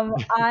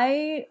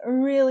 I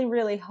really,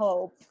 really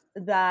hope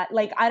that,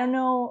 like, I don't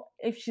know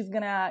if she's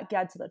gonna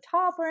get to the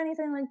top or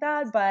anything like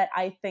that, but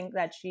I think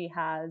that she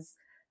has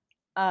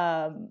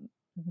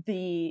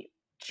the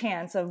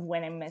chance of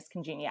winning Miss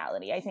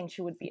Congeniality. I think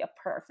she would be a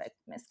perfect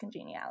Miss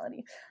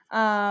Congeniality.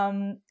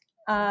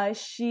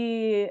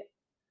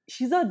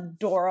 She's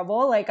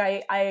adorable. Like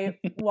I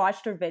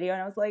watched her video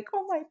and I was like,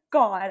 oh my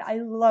god, I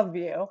love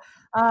you.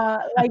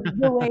 Like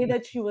the way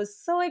that she was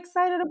so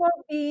excited about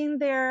being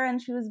there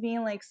and she was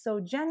being like so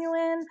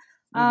genuine.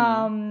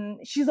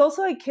 She's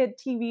also a kid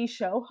TV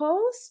show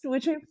host,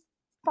 which I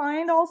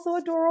find also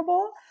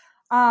adorable.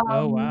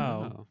 Oh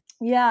wow. Oh.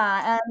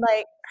 Yeah, and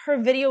like her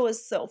video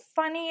was so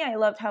funny. I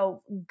loved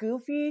how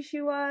goofy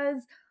she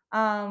was.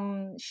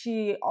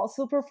 She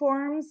also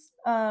performs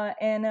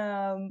in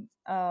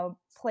a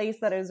place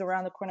that is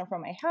around the corner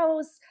from my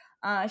house.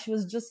 She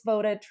was just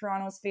voted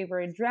Toronto's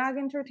favorite drag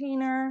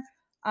entertainer.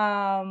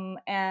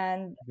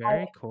 And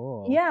Very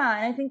cool. yeah,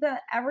 and I think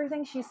that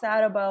everything she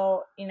said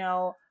about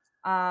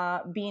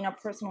being a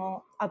person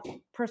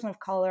of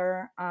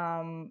color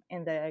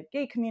in the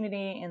gay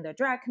community, in the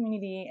drag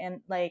community,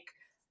 and like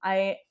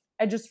I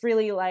just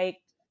really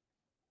liked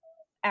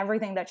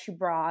everything that she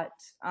brought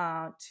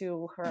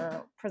to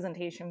her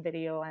presentation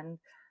video, and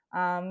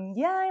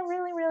yeah, I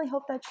really really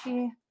hope that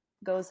she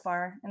goes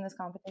far in this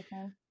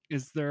competition.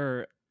 Is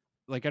there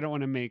like, I don't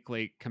want to make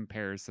like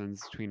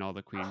comparisons between all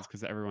the queens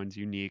because everyone's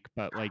unique,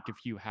 but like if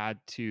you had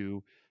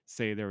to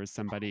say there was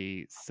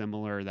somebody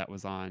similar that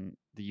was on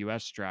the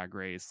US Drag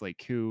Race,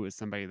 like who is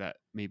somebody that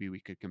maybe we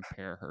could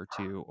compare her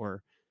to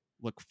or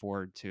look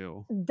forward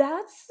to?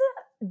 That's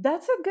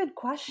a good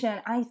question.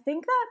 I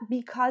think that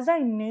because I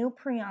knew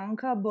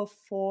Priyanka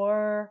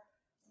before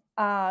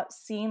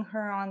seeing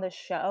her on the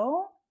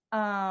show,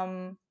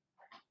 I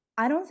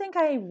don't think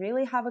I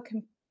really have a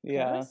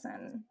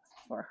comparison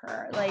for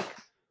her. Like,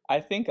 I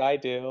think I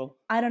do.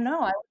 I don't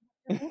know. I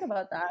don't think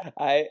about that.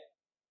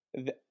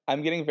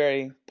 I'm getting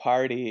very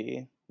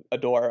party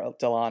Adore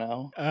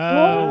Delano.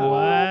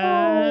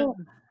 Oh,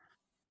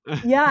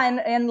 what?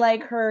 Yeah, and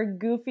like her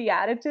goofy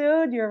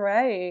attitude. You're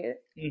right.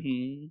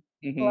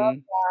 Love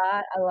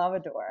that. I love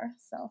Adore.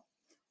 So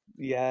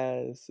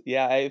Yes.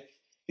 Yeah, I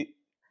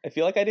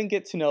feel like I didn't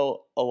get to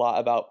know a lot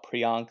about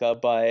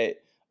Priyanka, but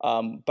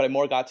I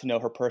more got to know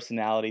her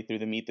personality through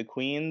the Meet the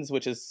Queens,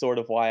 which is sort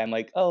of why I'm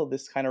like, oh,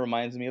 this kind of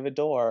reminds me of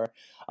Adore.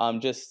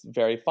 Just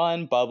very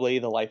fun, bubbly,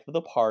 the life of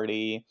the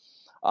party.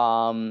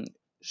 Um,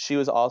 she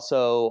was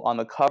also on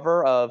the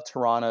cover of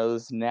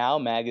Toronto's Now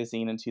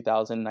magazine in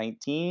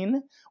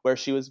 2019, where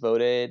she was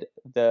voted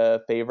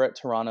the favorite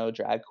Toronto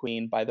drag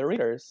queen by the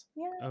readers.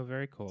 yeah. Oh,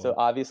 very cool. So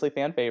obviously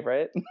fan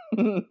favorite.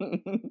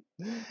 It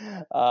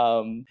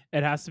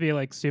has to be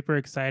like super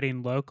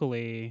exciting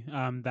locally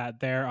that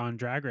they're on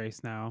Drag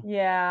Race now.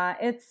 Yeah,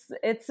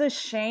 it's a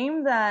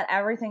shame that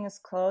everything is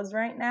closed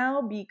right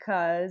now,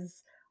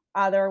 because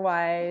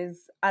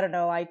otherwise, I don't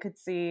know, I could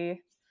see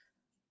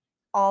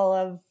all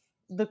of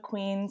the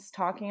queens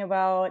talking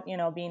about,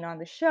 being on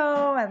the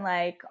show, and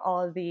like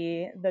all of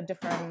the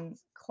different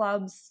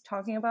clubs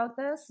talking about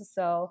this.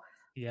 So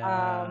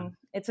Yeah.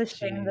 it's a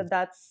shame that Jeez.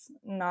 that's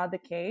not the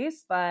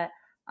case, but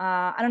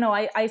I don't know.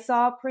 I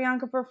saw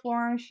Priyanka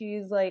perform.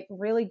 She's like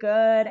really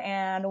good,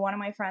 and one of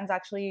my friends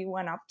actually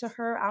went up to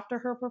her after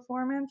her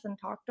performance and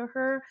talked to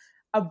her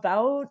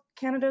about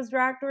Canada's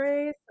Drag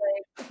Race.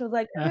 Like, she was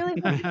like, "I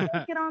really hope you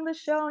get on the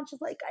show," and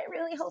she's like, "I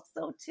really hope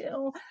so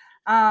too."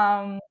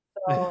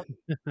 So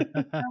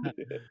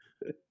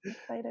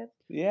excited.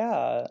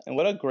 Yeah, and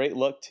what a great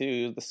look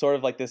too. The sort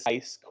of like this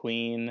ice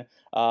queen.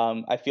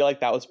 I feel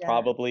like that was Yeah.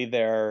 probably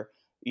their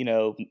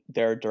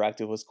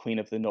directive was Queen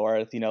of the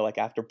North, like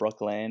after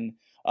Brooklyn.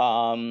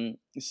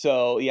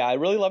 So yeah, I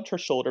really loved her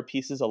shoulder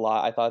pieces a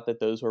lot. I thought that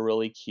those were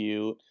really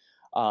cute.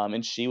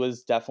 And she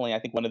was definitely, I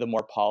think, one of the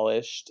more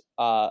polished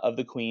of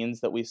the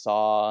queens that we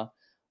saw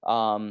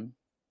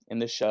in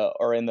the show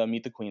or in the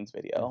Meet the Queens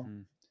video.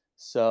 Mhm.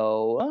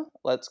 So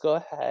let's go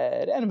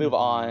ahead and move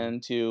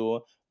on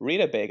to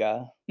Rita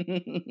Bega.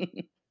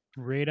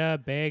 Rita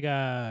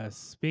Bega.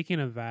 Speaking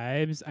of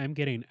vibes, I'm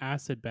getting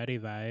Acid Betty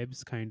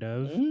vibes, kind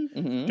of.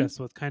 Mm-hmm. Just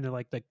with kind of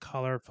like the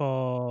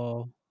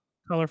colorful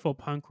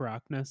punk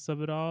rockness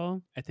of it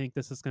all. I think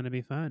this is going to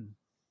be fun.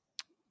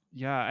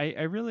 Yeah,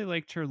 I really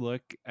liked her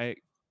look.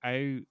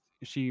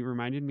 She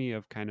reminded me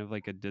of kind of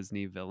like a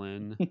Disney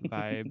villain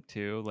vibe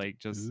too, like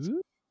just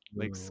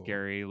like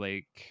scary,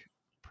 like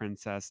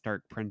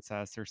dark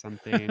princess or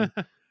something.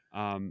 But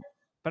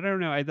I don't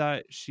know. I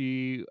thought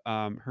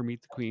her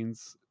Meet the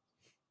Queens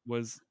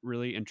was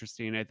really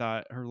interesting. I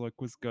thought her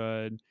look was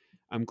good.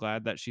 I'm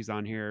glad that she's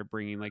on here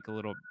bringing like a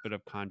little bit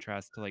of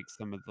contrast to like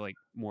some of the like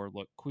more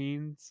look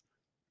queens.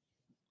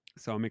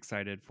 So I'm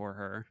excited for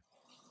her.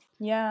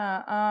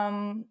 Yeah,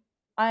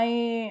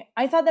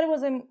 I thought that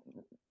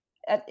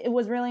it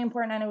was really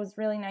important, and it was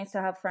really nice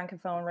to have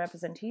francophone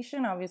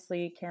representation.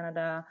 Obviously,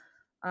 Canada,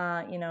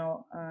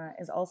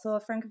 is also a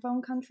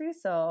francophone country,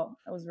 so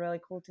it was really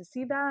cool to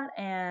see that.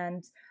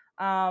 And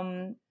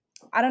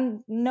I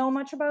don't know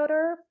much about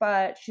her,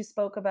 but she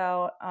spoke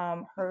about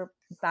her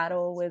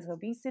battle with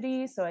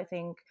obesity. So I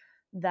think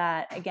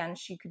that again,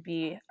 she could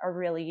be a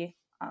really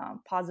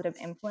positive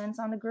influence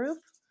on the group.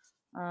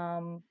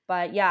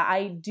 But yeah,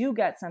 I do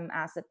get some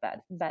Acid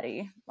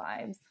Betty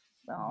vibes.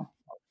 So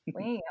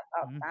thinking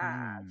about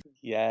that.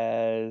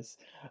 Yes.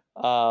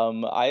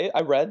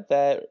 I read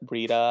that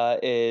Rita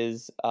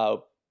is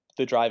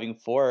the driving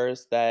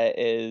force that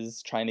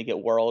is trying to get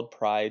World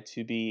Pride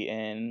to be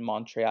in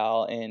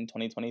Montreal in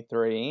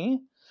 2023.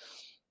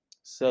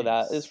 So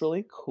that is Nice.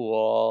 really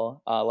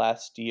cool.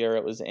 Last year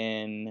it was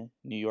in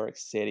New York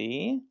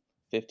City.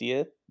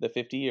 the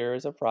 50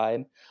 years of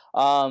Pride.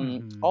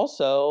 Mhm.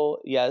 Also,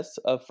 yes,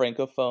 a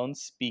francophone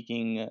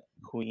speaking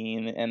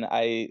queen, and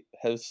I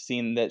have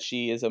seen that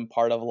she is a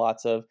part of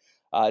lots of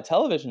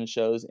television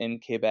shows in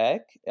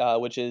Quebec,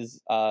 which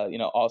is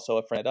also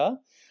a Canada.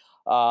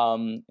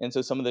 And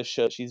so some of the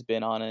shows she's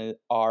been on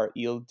are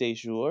Il des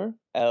Jours,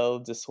 Elle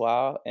de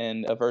Soir,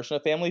 and a version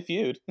of Family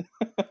Feud.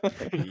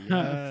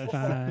 Yes.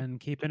 Fun,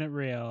 keeping it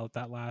real.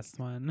 That last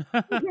one.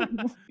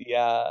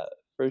 Yeah,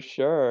 for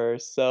sure.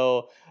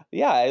 So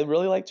yeah, I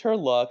really liked her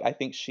look. I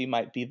think she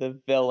might be the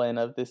villain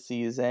of the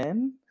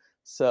season.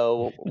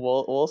 So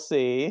we'll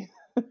see.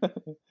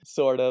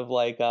 Sort of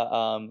like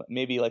a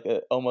maybe like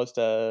a almost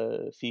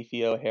a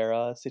Fifi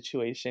O'Hara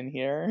situation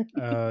here.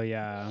 Oh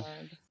yeah.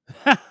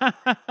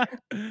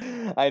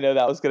 I know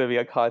that was going to be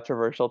a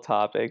controversial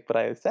topic, but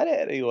I said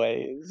it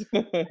anyways.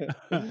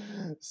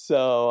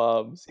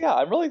 So yeah,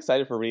 I'm really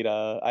excited for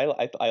Rita. I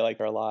like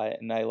her a lot,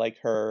 and I like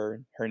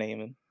her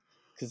name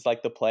because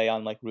like the play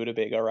on like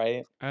rutabaga,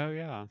 right? Oh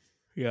yeah.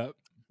 Yep.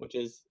 Which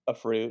is a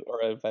fruit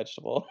or a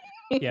vegetable.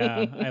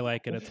 Yeah, I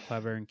like it. It's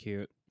clever and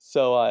cute.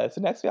 So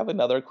next we have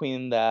another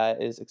queen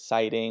that is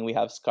exciting. We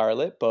have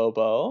Scarlet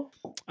Bobo.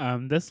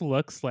 This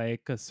looks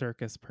like a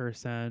circus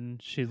person.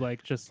 She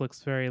like just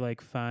looks very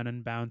like fun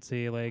and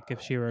bouncy. Like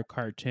if she were a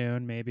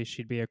cartoon, maybe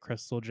she'd be a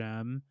crystal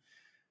gem.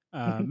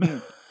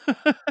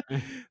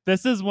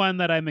 This is one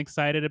that I'm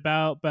excited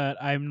about, but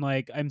I'm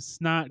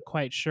not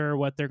quite sure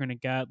what they're gonna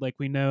get. Like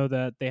we know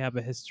that they have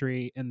a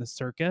history in the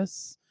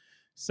circus,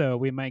 so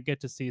we might get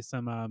to see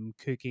some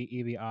kooky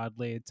Evie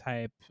Oddly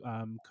type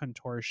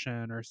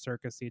contortion or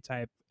circusy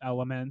type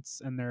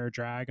elements in their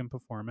drag and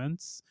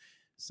performance.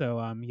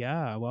 So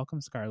yeah,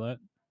 welcome Scarlett.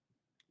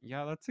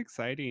 Yeah, that's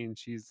exciting.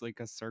 She's like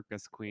a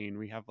circus queen.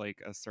 We have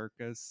like a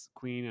circus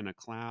queen and a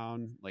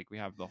clown. Like we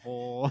have the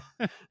whole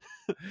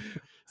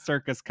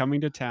circus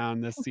coming to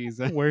town this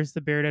season. Where's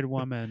the bearded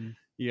woman?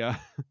 Yeah.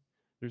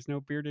 There's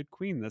no bearded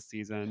queen this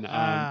season.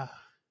 Ah.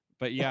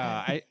 But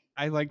yeah,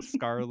 I like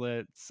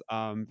Scarlett's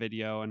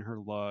video and her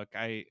look.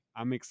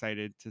 I'm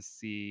excited to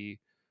see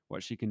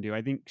what she can do.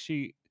 I think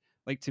she,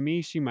 like, to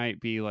me she might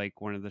be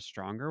like one of the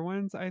stronger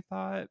ones, I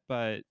thought,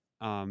 but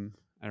I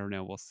don't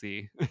know, we'll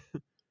see.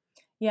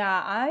 Yeah,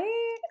 I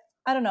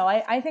don't know.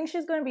 I think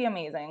she's going to be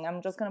amazing.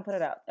 I'm just going to put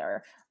it out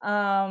there.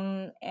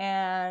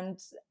 And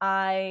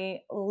I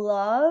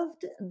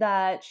loved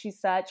that she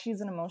said she's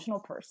an emotional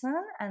person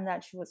and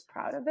that she was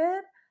proud of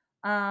it.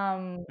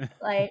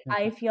 Like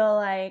I feel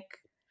like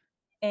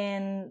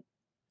in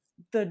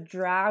the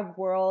drag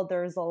world,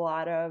 there's a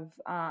lot of,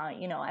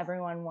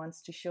 everyone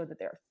wants to show that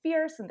they're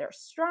fierce and they're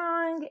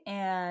strong.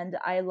 And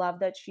I love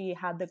that she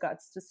had the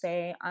guts to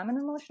say, I'm an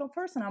emotional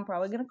person. I'm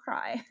probably going to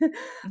cry.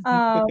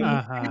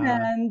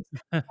 And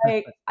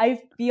like, I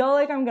feel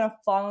like I'm going to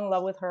fall in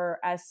love with her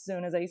as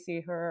soon as I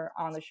see her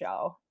on the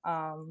show.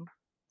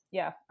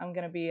 Yeah, I'm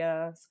going to be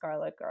a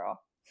Scarlet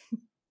girl.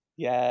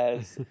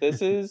 Yes,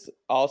 this is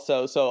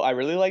also, so I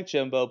really like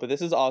Jimbo, but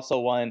this is also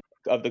one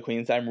of the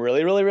queens I'm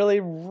really, really, really,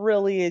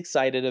 really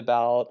excited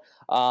about.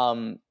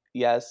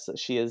 Yes,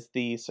 she is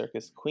the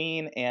circus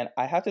queen, and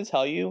I have to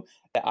tell you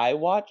that I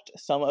watched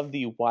some of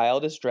the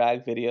wildest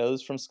drag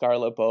videos from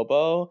Scarlet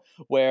Bobo,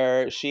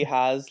 where she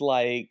has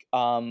like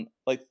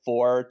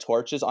 4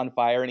 torches on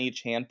fire in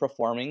each hand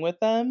performing with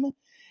them,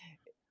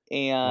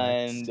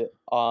 and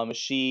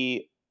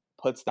she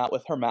puts that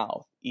with her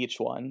mouth, each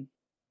one.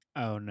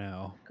 Oh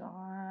no.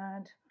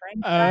 God.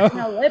 Frank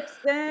a lip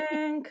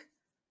sync.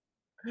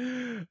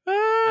 I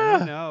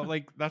don't know.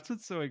 Like that's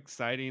what's so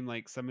exciting.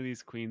 Like some of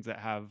these queens that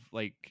have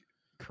like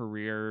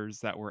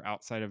careers that were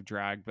outside of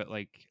drag, but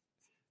like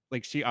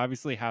she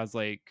obviously has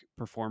like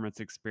performance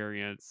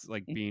experience,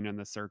 like being in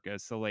the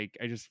circus. So like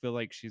I just feel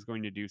like she's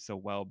going to do so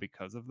well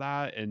because of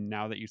that. And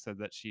now that you said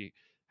that she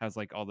has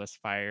like all this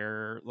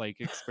fire like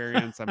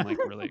experience, I'm like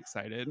really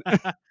excited.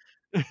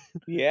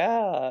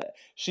 Yeah.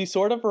 She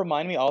sort of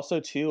remind me also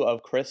too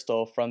of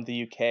Crystal from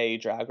the UK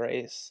Drag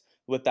Race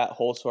with that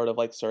whole sort of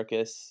like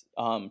circus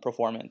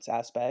performance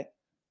aspect.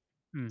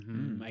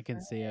 I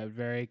can see it.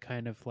 Very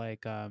kind of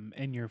like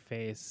in your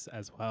face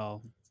as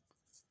well.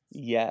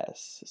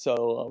 Yes.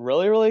 So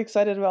really, really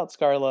excited about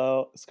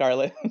Scarlet.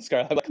 Scarlet.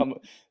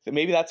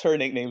 Maybe that's her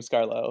nickname,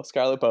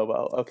 Scarlet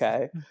Bobo.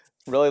 Okay.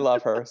 Really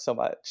love her so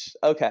much.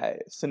 Okay.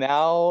 So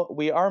now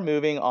we are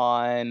moving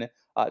on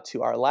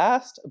to our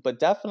last, but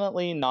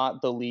definitely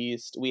not the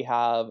least. We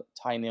have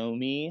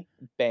Tynomi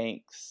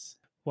Banks.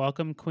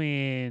 Welcome,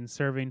 Queen,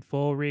 serving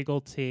full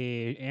regal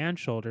tea and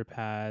shoulder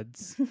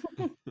pads.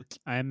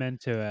 I'm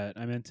into it.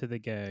 I'm into the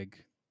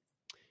gig.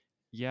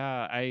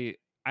 Yeah,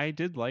 I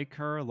did like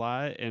her a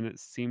lot, and it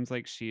seems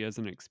like she is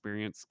an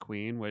experienced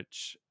queen,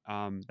 which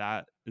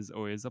that is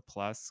always a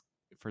plus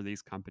for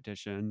these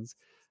competitions.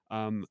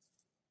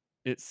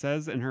 It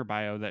says in her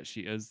bio that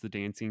she is the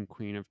dancing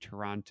queen of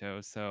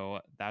Toronto, so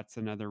that's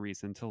another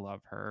reason to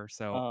love her.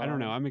 So I don't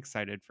know, I'm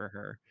excited for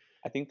her.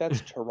 I think that's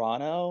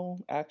Toronto,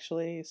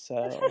 actually.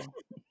 So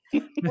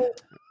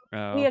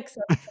We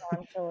accept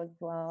Toronto as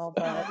well,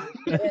 but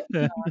it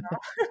is Toronto.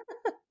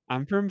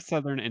 I'm from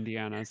Southern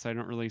Indiana, so I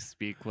don't really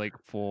speak like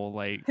full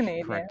like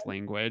Canadian. correct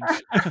language.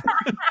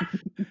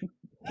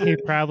 He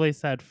probably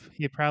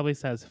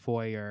says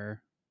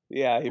foyer.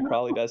 Yeah, he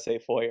probably does say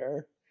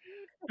foyer.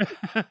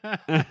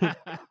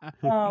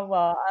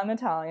 Well, I'm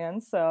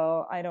Italian,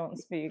 so I don't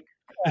speak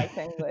correct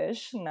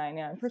English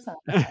 99% of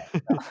the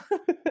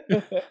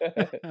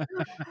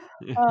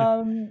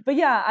time. But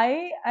yeah,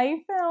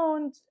 I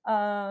found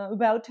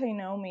about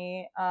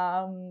Tainomi.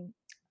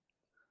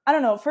 I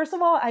don't know. First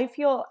of all, I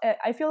feel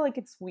like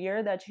it's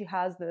weird that she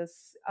has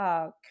this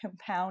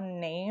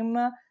compound name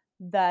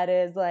that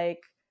is like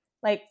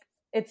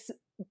it's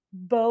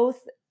both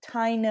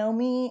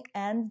Tainomi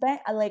and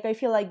like I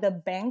feel like the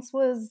Banks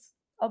was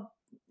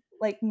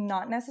like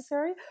not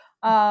necessary.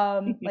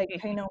 Like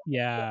Tainomi,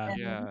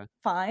 yeah,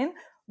 fine,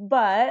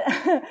 but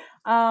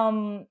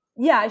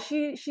yeah,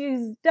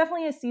 she's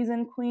definitely a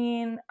seasoned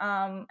queen,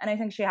 and I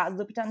think she has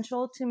the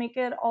potential to make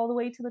it all the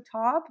way to the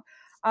top.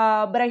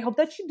 But I hope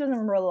that she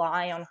doesn't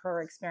rely on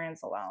her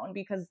experience alone,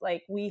 because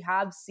like we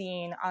have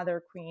seen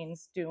other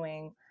queens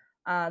doing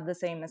the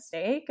same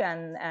mistake,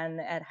 and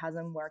it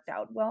hasn't worked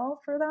out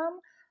well for them.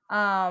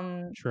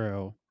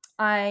 True.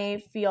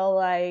 I feel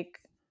like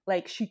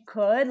she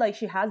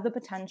has the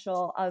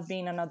potential of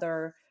being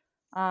another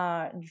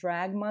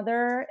drag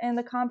mother in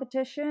the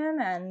competition,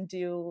 and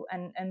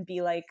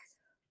be like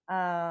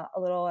a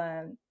little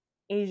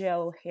Asia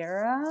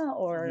O'Hara,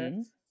 or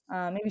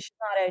maybe she's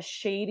not as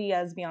shady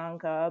as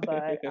Bianca,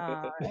 but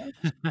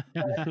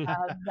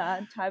have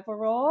that type of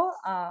role.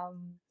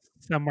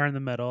 Somewhere in the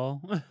middle.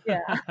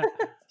 Yeah.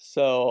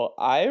 So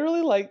I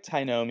really like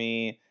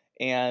Tainomi,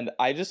 and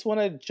I just want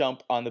to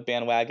jump on the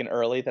bandwagon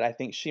early that I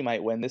think she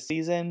might win this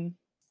season.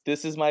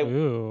 This is my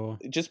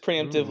just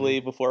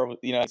preemptively before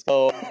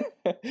so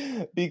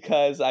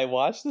because I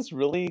watched this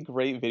really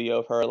great video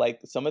of her. Like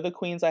some of the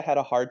queens, I had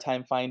a hard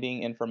time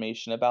finding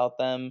information about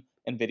them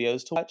and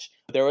videos to watch.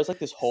 There was like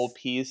this whole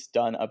piece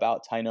done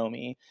about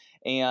Tainomi,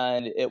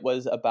 and it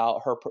was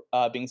about her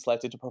being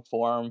selected to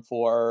perform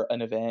for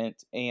an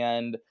event,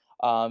 and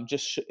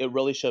it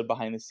really showed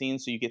behind the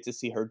scenes. So you get to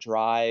see her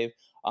drive.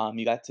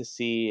 You got to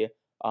see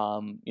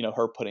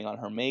her putting on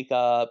her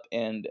makeup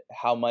and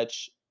how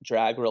much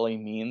drag really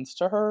means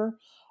to her.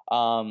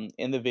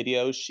 In the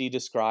video, she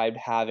described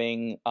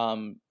having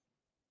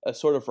a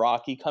sort of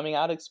rocky coming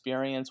out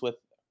experience with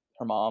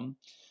her mom.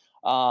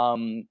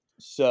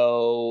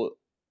 So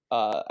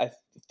I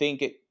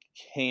think it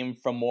came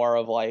from more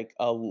of like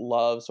a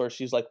love source.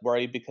 She's like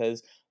worried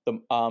because her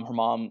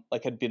mom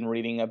like had been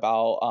reading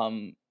about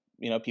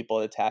people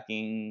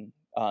attacking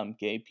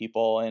gay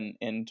people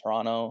in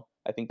Toronto.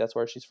 I think that's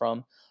where she's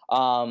from.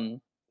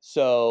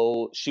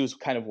 So she was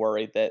kind of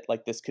worried that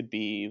like this could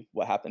be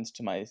what happens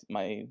to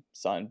my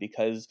son,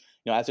 because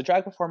as a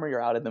drag performer,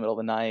 you're out in the middle of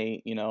the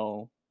night,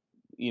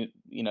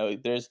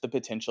 there's the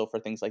potential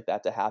for things like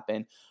that to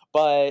happen.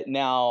 But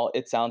now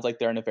it sounds like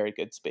they're in a very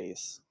good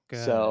space.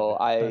 Good. So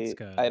That's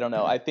good. I don't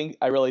know. I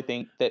really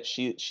think that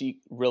she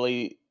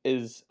really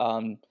is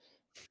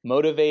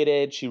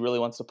motivated. She really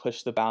wants to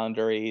push the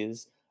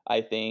boundaries.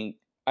 I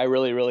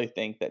really, really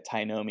think that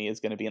Tainomi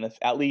is going to be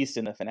at least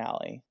in the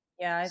finale.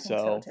 Yeah, I think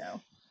so too.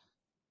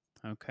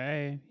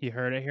 Okay, you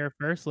heard it here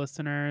first,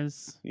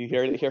 listeners. You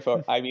heard it here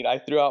first. I mean, I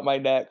threw out my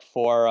neck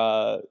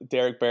for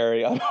Derek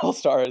Barry on All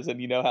Stars,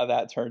 and you know how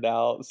that turned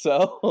out.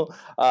 So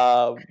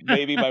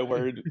maybe my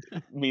word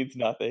means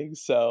nothing.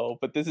 So,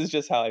 but this is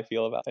just how I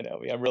feel about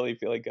Tainomi. I'm really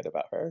feeling good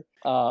about her.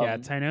 Yeah,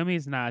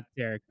 Tainomi's not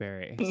Derek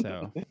Barry,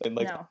 so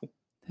no.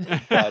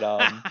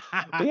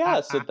 But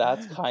yeah, so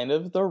that's kind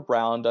of the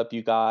roundup,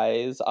 you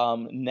guys.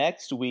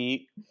 Next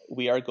week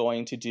we are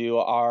going to do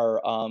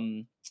our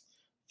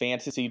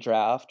fantasy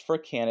draft for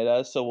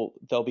Canada, so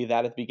there'll be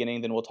that at the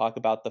beginning. Then we'll talk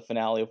about the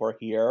finale of We're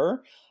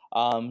Here.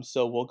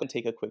 So we'll go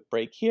take a quick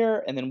break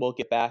here, and then we'll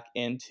get back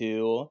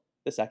into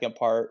the second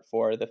part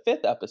for the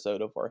 5th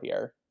episode of We're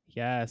Here.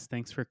 Yes,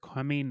 thanks for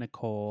coming,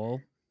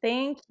 Nicole.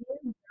 Thank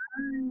you,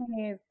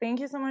 guys. Thank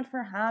you so much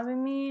for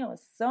having me. It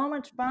was so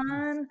much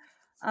fun.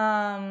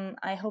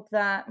 I hope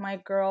that my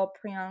girl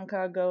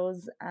Priyanka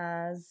goes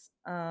as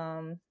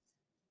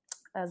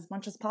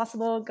much as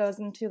possible, goes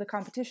into the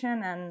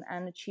competition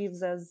and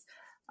achieves as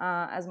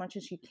much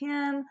as she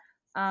can.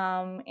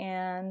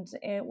 And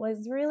it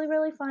was really,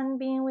 really fun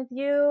being with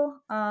you.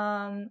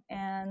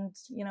 And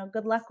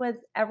good luck with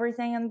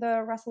everything and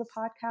the rest of the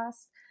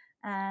podcast.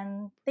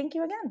 And thank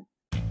you again.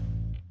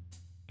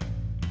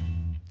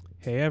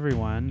 Hey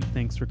everyone,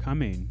 thanks for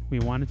coming. We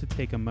wanted to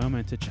take a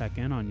moment to check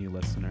in on you,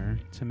 listener,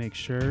 to make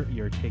sure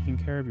you're taking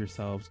care of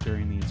yourselves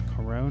during these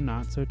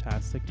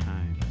corona-not-so-tastic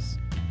times.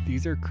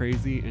 These are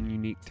crazy and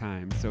unique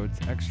times, so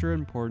it's extra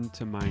important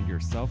to mind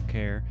your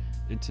self-care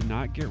and to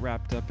not get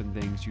wrapped up in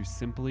things you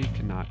simply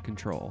cannot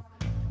control.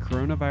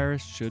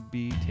 Coronavirus should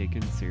be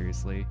taken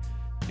seriously,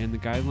 and the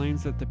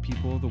guidelines that the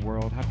people of the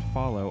world have to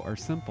follow are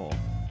simple.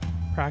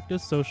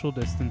 Practice social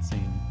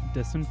distancing,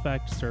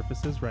 disinfect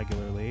surfaces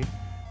regularly,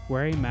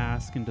 wear a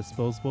mask and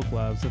disposable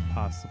gloves if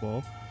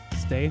possible,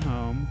 Stay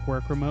home,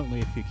 work remotely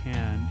if you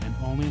can, and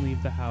only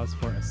leave the house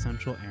for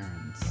essential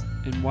errands.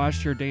 And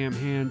wash your damn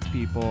hands,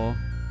 people.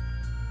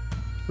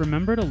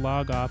 Remember to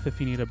log off if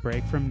you need a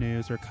break from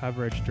news or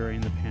coverage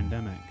during the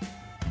pandemic.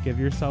 Give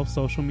yourself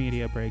social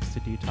media breaks to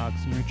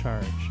detox and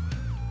recharge.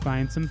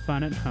 Find some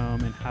fun at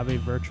home and have a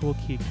virtual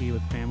kiki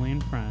with family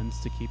and friends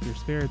to keep your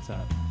spirits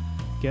up.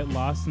 Get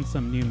lost in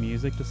some new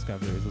music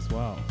discoveries as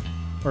well.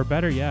 Or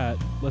better yet,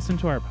 listen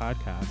to our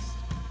podcast.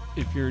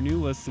 If you're a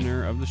new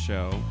listener of the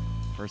show,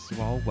 first of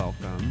all,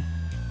 welcome.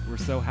 We're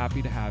so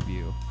happy to have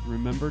you.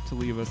 Remember to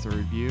leave us a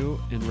review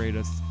and rate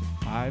us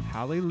 5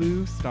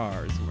 Hallelujah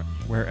stars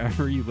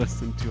wherever you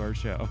listen to our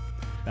show.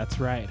 That's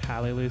right,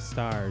 Hallelujah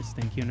stars.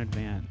 Thank you in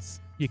advance.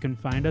 You can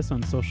find us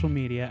on social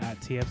media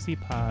at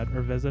TFC Pod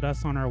or visit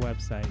us on our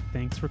website,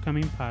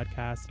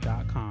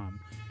 thanksforcomingpodcast.com.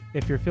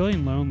 If you're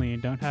feeling lonely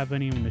and don't have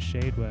anyone to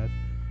shade with,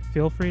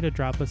 feel free to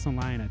drop us a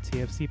line at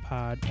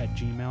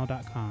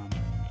tfcpod@gmail.com.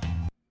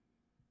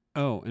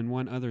 Oh, and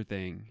one other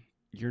thing.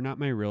 You're not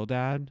my real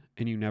dad,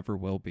 and you never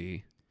will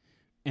be.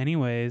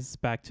 Anyways,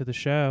 back to the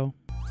show.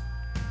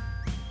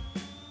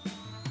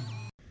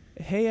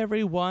 Hey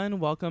everyone,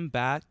 welcome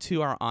back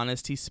to our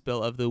Honesty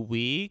Spill of the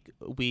Week.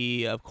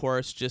 We, of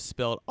course, just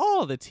spilled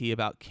all the tea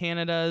about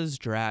Canada's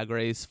Drag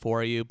Race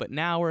for you, but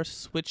now we're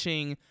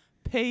switching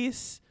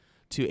pace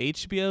to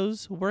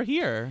HBO's We're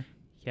Here.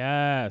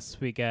 Yes,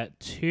 we get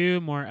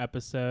 2 more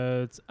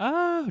episodes.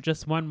 Oh,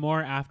 just one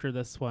more after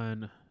this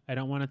one. I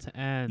don't want it to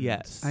end.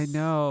 Yes. I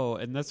know,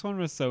 and this one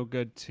was so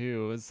good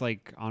too. It's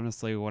like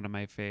honestly one of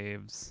my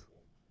faves.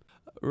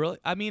 Really?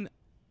 I mean,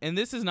 and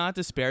this is not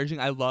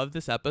disparaging. I love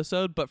this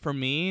episode, but for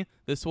me,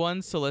 this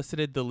one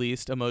solicited the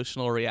least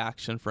emotional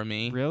reaction from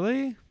me.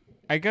 Really?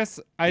 I guess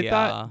I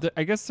thought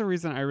I guess the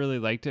reason I really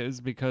liked it is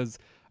because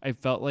I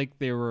felt like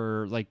they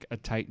were like a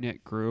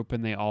tight-knit group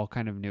and they all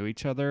kind of knew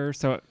each other,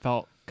 so it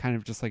felt kind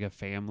of just like a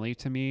family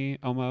to me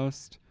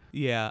almost.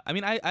 Yeah, I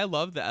mean, I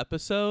love the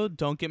episode.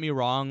 Don't get me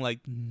wrong.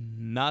 Like,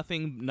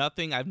 nothing.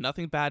 I have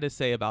nothing bad to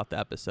say about the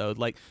episode.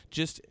 Like,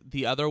 just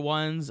the other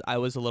ones, I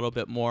was a little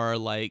bit more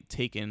like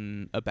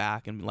taken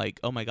aback and like,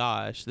 oh my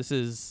gosh, this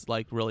is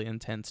like really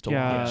intense to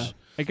watch.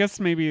 I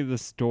guess maybe the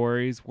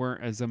stories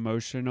weren't as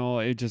emotional.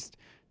 It just,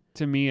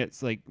 to me,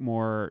 it's like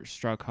more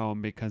struck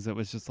home because it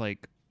was just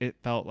like it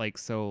felt like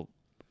so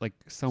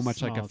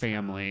much like a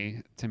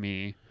family to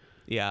me.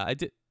 Yeah, I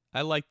did.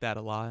 I like that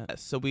a lot.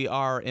 So we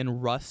are in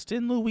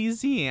Ruston,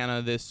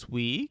 Louisiana this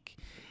week.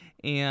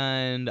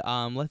 And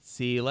let's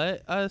see.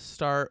 Let us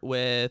start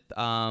with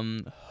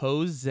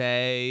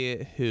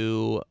Jose,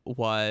 who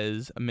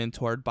was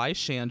mentored by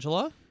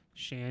Shangela.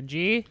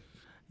 Shanji?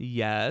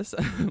 Yes.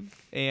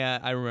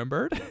 And I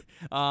remembered.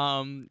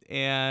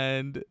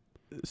 And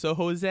so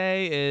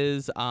Jose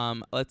is,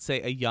 let's say,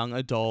 a young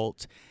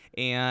adult.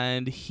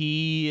 And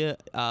he,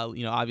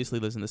 obviously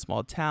lives in a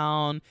small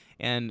town,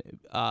 and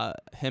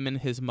him and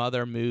his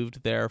mother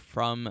moved there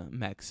from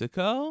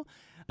Mexico,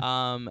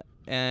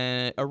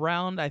 and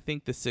around, I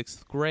think, the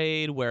 6th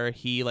grade, where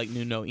he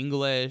knew no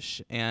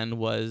English and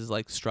was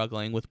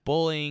struggling with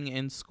bullying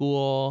in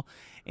school,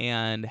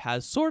 and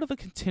has sort of a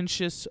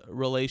contentious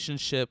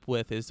relationship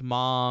with his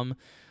mom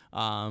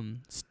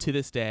to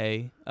this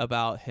day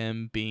about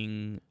him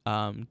being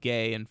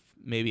gay and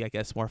maybe, I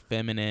guess, more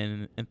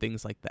feminine and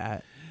things like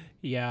that.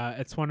 Yeah,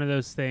 it's one of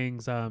those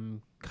things,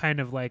 kind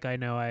of like, I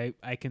know I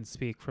can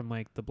speak from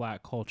the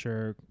Black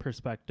culture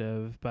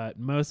perspective, but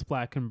most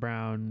Black and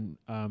brown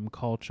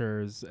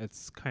cultures,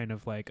 it's kind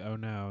of like, oh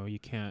no, you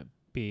can't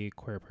be a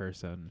queer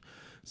person.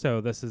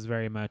 So this is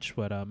very much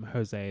what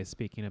Jose is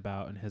speaking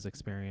about in his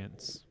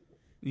experience.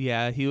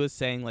 Yeah, he was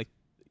saying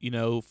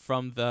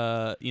from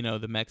the,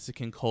 the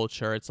Mexican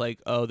culture, it's like,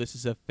 oh, this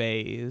is a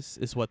phase,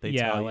 is what they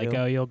tell you.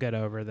 Yeah, oh, you'll get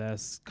over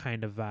this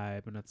kind of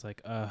vibe. And it's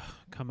like,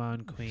 come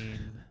on,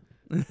 queen.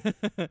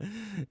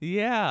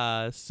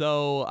 Yeah.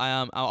 So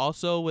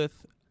also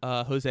with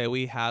Jose,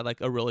 we had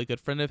a really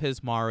good friend of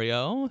his,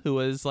 Mario, who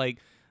was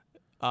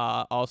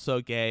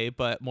also gay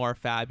but more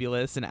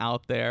fabulous and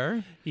out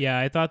there. Yeah,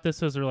 I thought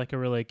this was a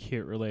really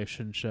cute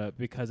relationship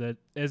because it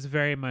is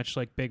very much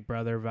like Big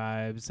Brother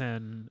vibes,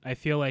 and I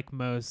feel like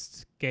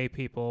most gay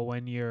people,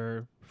 when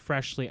you're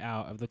freshly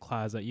out of the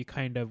closet, you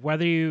kind of,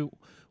 whether you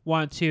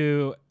want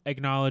to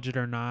acknowledge it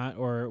or not,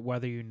 or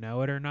whether you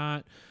know it or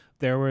not,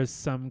 there was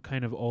some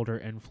kind of older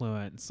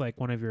influence, like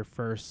one of your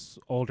first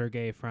older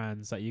gay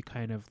friends that you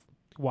kind of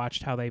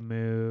watched how they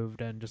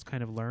moved and just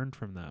kind of learned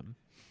from them.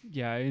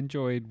 Yeah, I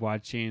enjoyed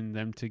watching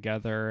them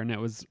together, and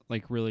it was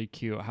really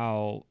cute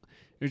how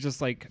it was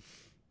just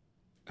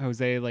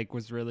Jose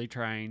was really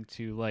trying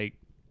to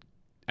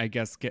I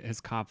guess get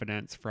his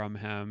confidence from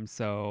him,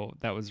 so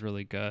that was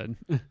really good.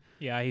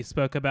 Yeah, he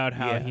spoke about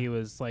how he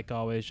was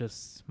always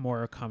just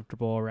more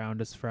comfortable around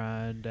his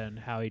friend, and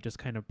how he just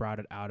kind of brought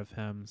it out of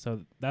him.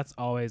 So that's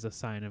always a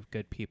sign of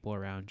good people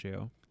around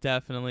you.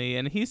 Definitely.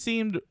 And he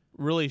seemed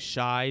really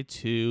shy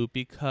too,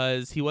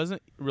 because he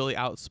wasn't really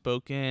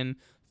outspoken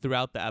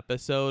throughout the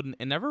episode,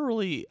 and never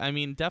really,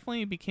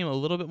 definitely became a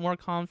little bit more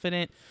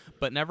confident,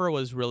 but never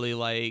was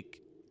really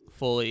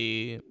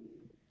fully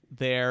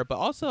there. But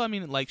also, I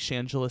mean, like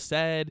Shangela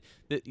said,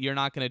 that you're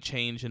not going to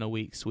change in a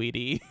week,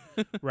 sweetie.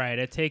 Right.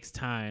 It takes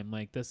time.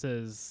 Like, this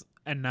is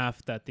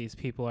enough that these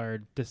people are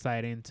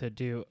deciding to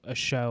do a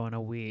show in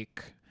a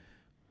week.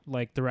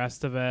 Like, the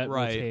rest of it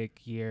will take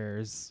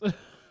years.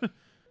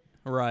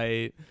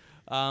 Right.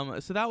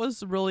 So that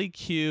was really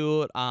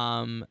cute.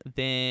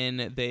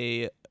 Then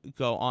they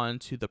go on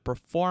to the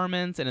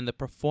performance, and in the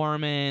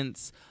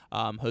performance,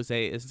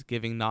 Jose is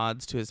giving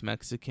nods to his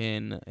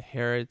Mexican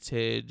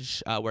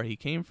heritage, where he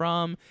came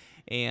from,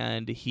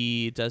 and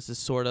he does this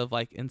sort of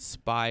like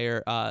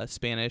inspire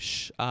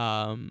Spanish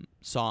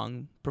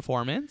song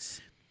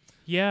performance.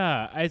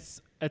 Yeah,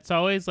 it's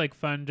always like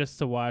fun just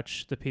to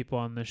watch the people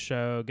on the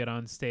show get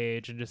on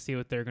stage and just see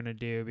what they're gonna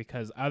do,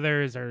 because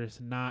others are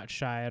just not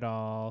shy at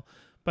all.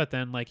 But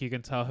then, like, you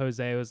can tell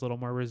Jose was a little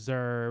more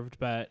reserved.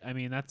 But I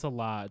mean, that's a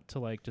lot to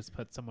like just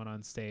put someone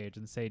on stage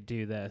and say,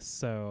 "Do this."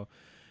 So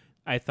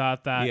I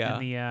thought that in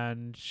the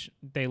end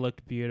they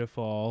looked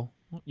beautiful.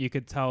 You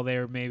could tell they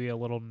were maybe a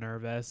little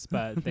nervous,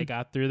 but they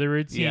got through the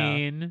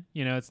routine.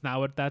 You know, it's not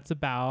what that's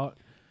about.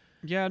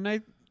 Yeah, and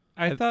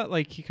I thought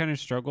like he kind of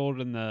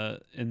struggled in the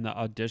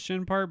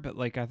audition part, but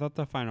like I thought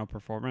the final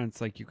performance,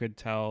 like you could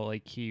tell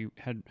like he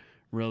had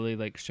really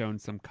like shown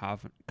some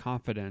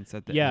confidence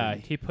at the end. Yeah,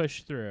 he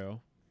pushed through.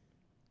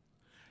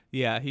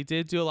 Yeah, he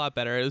did do a lot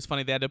better. It was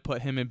funny they had to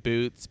put him in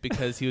boots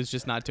because he was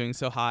just not doing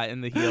so hot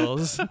in the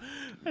heels.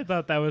 I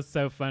thought that was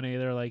so funny.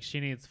 They're like, she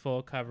needs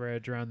full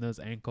coverage around those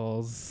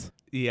ankles.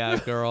 Yeah,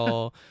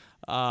 girl.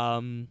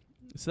 So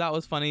that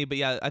was funny. But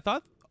yeah, I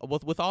thought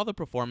with all the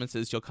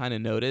performances, you'll kind of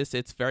notice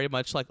it's very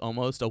much like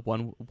almost a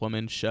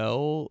one-woman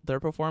show. Their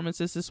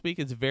performances this week,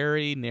 it's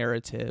very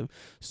narrative.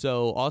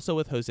 So also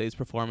with Jose's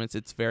performance,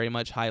 it's very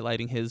much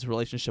highlighting his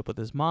relationship with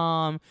his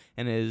mom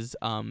and his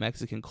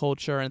Mexican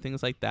culture and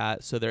things like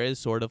that. So there is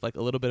sort of like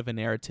a little bit of a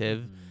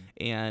narrative,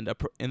 and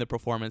in the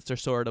performance, they're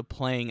sort of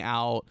playing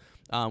out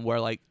where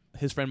like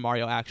his friend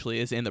Mario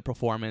actually is in the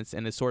performance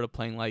and is sort of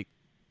playing like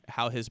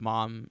how his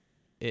mom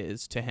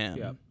is to him.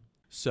 Yep.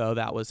 So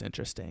that was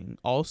interesting.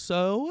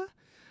 Also,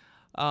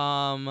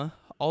 I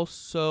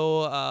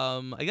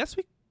guess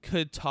we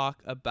could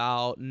talk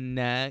about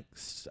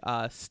next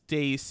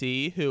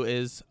Stacy, who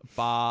is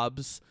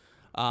Bob's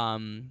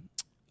queen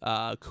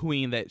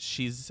that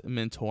she's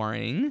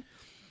mentoring.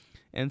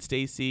 And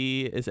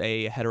Stacy is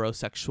a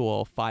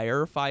heterosexual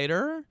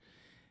firefighter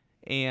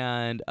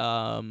and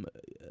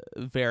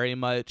very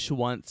much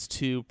wants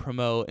to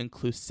promote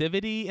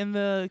inclusivity in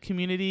the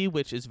community,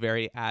 which is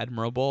very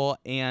admirable.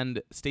 And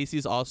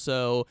Stacy's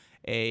also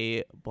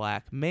a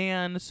black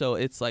man, so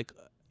it's like,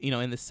 you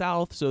know, in the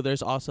South, so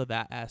there's also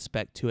that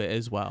aspect to it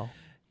as well.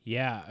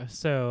 Yeah,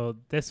 so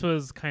this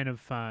was kind of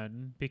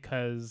fun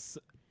because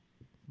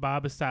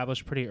Bob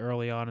established pretty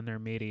early on in their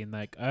meeting,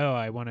 like, oh,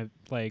 I want to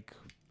like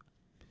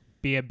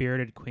be a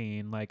bearded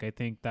queen. Like, I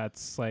think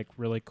that's like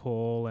really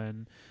cool,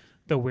 and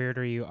the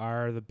weirder you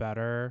are, the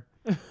better.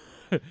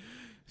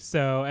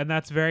 So, and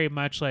that's very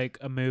much like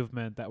a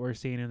movement that we're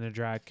seeing in the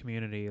drag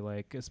community,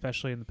 like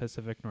especially in the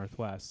Pacific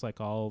Northwest, like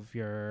all of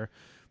your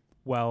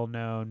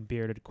well-known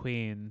bearded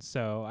queens.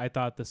 So I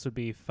thought this would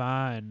be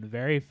fun,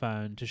 very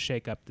fun to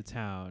shake up the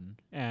town.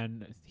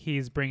 And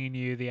he's bringing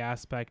you the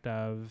aspect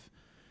of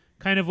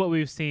kind of what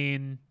we've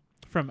seen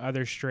from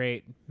other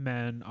straight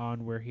men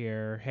on We're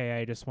Here. Hey,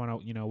 I just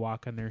want to, you know,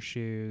 walk in their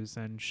shoes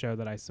and show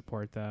that I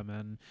support them.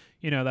 And,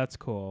 you know, that's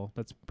cool.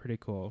 That's pretty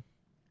cool.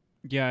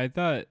 Yeah, I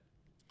thought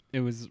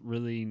it was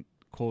really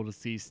cool to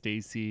see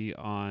Stacy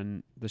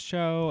on the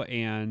show,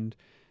 and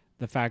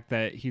the fact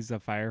that he's a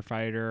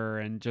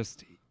firefighter, and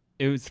just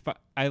it was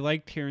I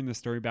liked hearing the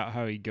story about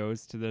how he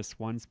goes to this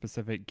one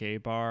specific gay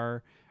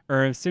bar,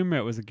 or I assume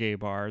it was a gay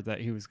bar that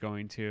he was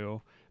going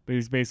to, but he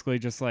was basically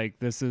just like,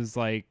 this is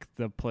like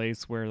the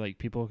place where like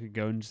people could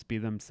go and just be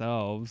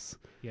themselves.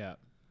 Yeah.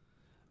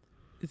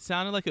 It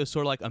sounded like it was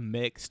sort of like a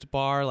mixed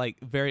bar, like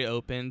very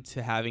open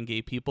to having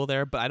gay people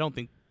there, but I don't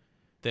think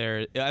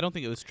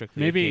it was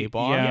strictly a gay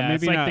bar. Yeah, maybe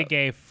it's like not the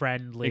gay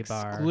friendly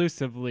bar.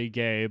 Exclusively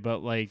gay,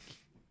 but like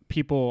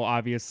people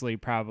obviously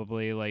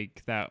probably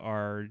like that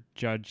are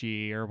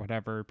judgy or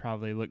whatever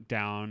probably look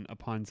down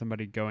upon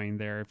somebody going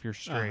there if you're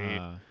straight.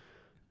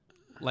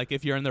 Like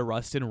if you're in the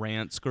Rust and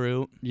Rants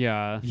group.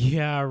 Yeah.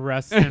 Yeah,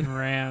 Rust and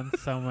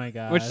Rants. Oh my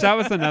god. Which that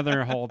was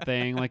another whole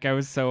thing. Like I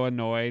was so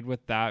annoyed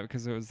with that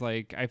because it was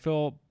like,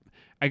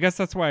 I guess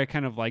that's why I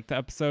kind of liked the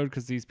episode,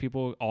 because these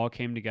people all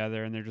came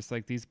together and they're just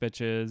like, these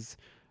bitches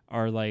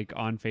are like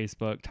on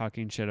Facebook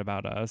talking shit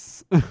about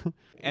us.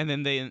 And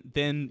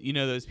then you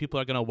know, those people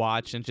are going to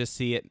watch and just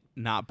see it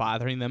not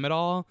bothering them at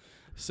all.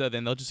 So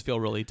then they'll just feel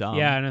really dumb.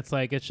 Yeah, and it's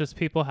like, it's just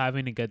people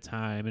having a good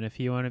time. And if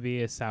you want to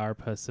be a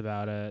sourpuss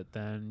about it,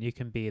 then you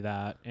can be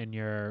that in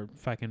your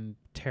fucking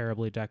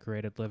terribly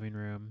decorated living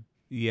room.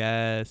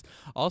 Yes.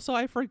 Also,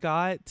 I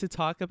forgot to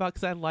talk about,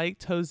 because I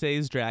liked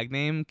Jose's drag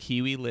name,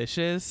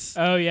 Kiwilicious.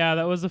 Oh yeah,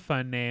 that was a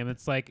fun name.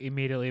 It's like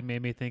immediately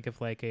made me think of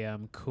like a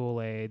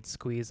Kool-Aid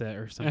Squeeze It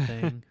or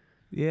something.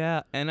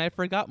 Yeah, and I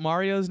forgot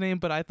Mario's name,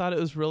 but I thought it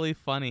was really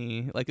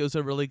funny. Like, it was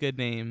a really good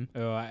name.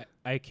 Oh,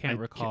 I can't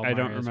recall. I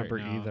don't Mario's remember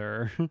right now.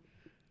 either.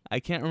 I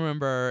can't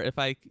remember. If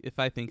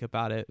I think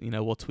about it,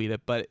 we'll tweet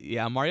it. But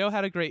yeah, Mario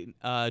had a great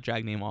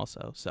drag name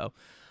also. So,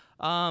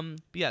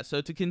 yeah.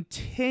 So to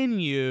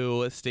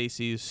continue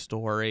Stacy's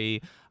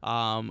story,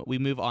 we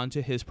move on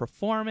to his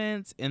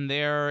performance, and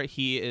there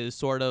he is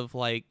sort of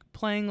like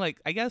playing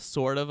like, I guess,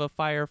 sort of a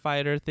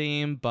firefighter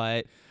theme,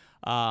 but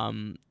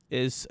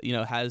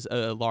has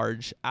a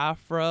large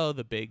afro,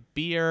 the big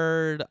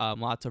beard,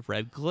 lots of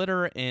red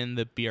glitter in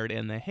the beard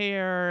and the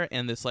hair,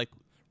 and this like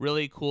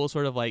really cool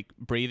sort of like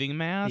breathing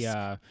mask.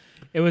 Yeah,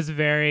 it was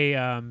very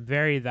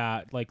very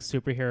that like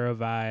superhero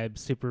vibe,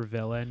 super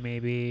villain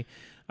maybe.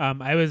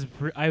 I was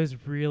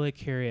really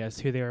curious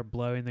who they were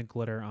blowing the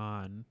glitter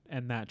on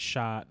in that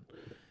shot.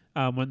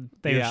 When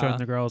they were showing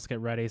the girls get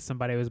ready,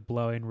 somebody was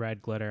blowing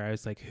red glitter. I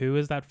was like, who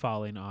is that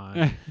falling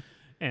on?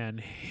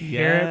 And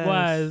here it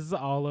was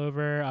all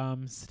over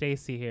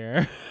Stacy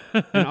here.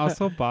 And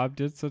also Bob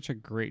did such a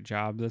great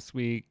job this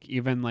week,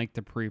 even like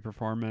the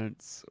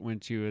pre-performance when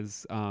she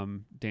was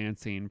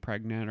dancing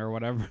pregnant or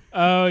whatever.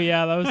 Oh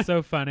yeah, that was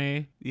so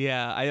funny.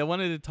 Yeah, I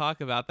wanted to talk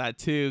about that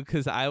too,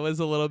 because I was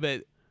a little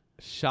bit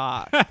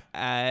shocked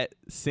at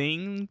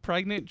seeing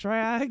pregnant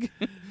drag.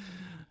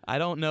 I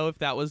don't know if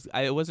that was,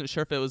 I wasn't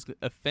sure if it was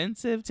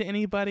offensive to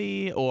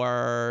anybody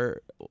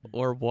or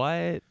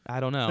what. I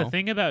don't know. The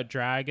thing about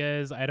drag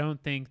is I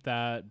don't think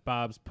that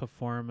Bob's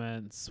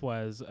performance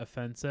was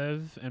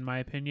offensive, in my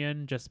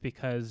opinion, just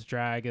because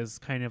drag is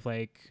kind of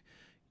like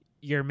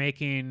you're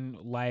making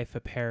life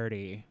a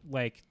parody.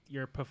 Like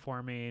you're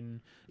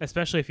performing,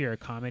 especially if you're a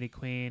comedy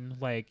queen,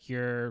 like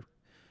you're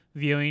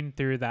viewing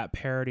through that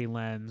parody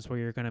lens where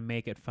you're going to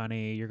make it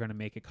funny, you're going to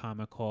make it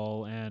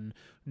comical, and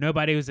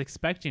nobody was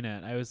expecting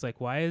it. I was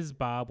like, why is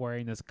Bob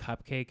wearing this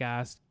cupcake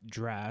ass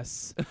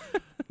dress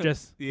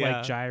just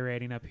like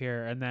gyrating up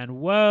here? And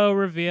then whoa,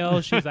 reveal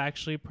she's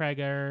actually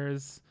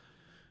preggers.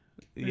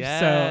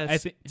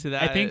 Yes. So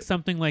I think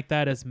something like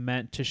that is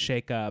meant to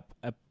shake up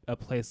a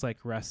place like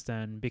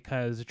Reston,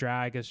 because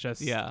drag is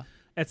just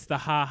it's the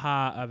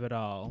ha-ha of it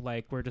all.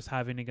 Like we're just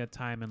having a good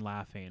time and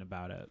laughing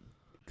about it.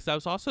 Because I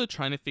was also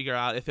trying to figure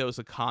out if it was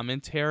a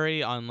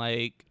commentary on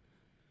like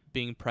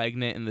being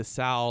pregnant in the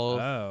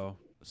South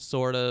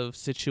sort of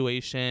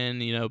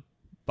situation,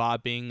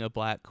 Bob being a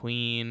black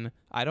queen.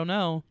 I don't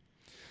know.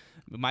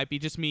 It might be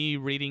just me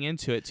reading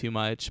into it too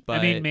much, but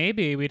I mean,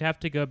 maybe we'd have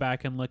to go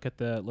back and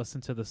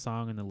listen to the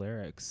song and the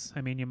lyrics.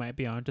 I mean, you might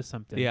be onto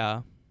something.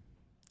 Yeah.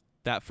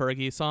 That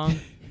Fergie song.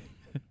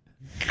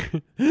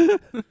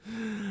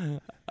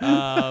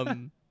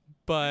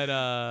 But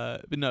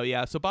no,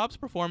 yeah. So Bob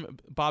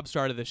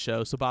started the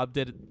show. So Bob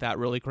did that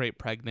really great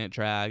pregnant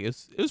drag. It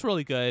was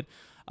really good.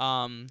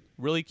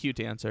 Really cute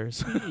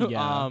dancers.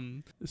 Yeah.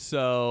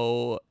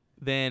 So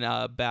then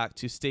back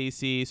to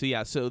Stacy. So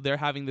yeah, so they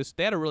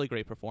had a really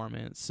great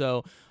performance.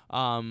 So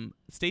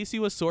Stacy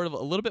was sort of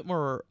a little bit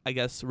more, I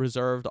guess,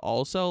 reserved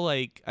also.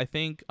 Like I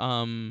think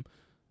a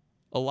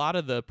lot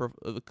of the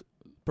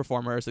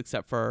performers,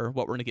 except for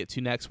what we're going to get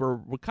to next, were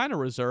kind of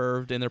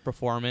reserved in their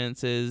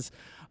performances.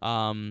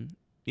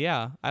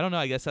 Yeah, I don't know.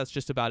 I guess that's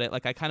just about it.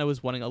 Like, I kind of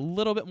was wanting a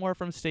little bit more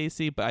from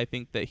Stacy, but I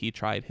think that he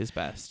tried his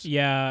best.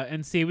 Yeah,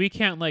 and see, we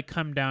can't like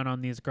come down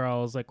on these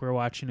girls like we're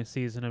watching a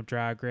season of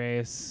Drag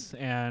Race,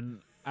 and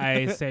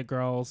I say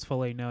girls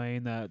fully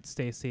knowing that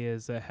Stacy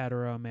is a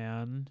hetero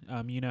man.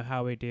 You know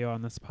how we do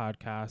on this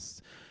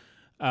podcast.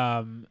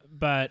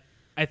 But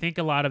I think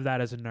a lot of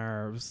that is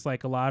nerves.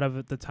 Like a lot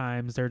of the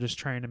times they're just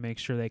trying to make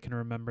sure they can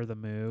remember the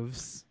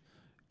moves.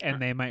 And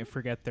they might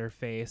forget their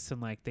face, and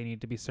like they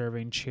need to be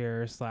serving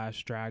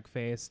cheer/drag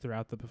face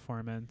throughout the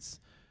performance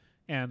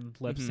and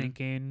lip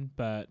syncing.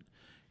 But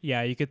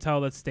yeah, you could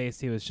tell that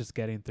Stacy was just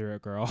getting through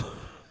it, girl.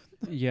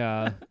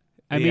 Yeah.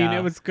 I mean,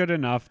 it was good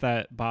enough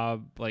that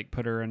Bob like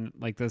put her in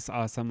like this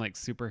awesome like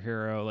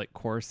superhero like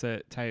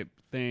corset type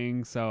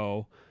thing.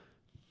 So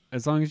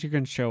as long as you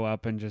can show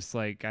up and just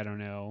like, I don't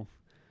know,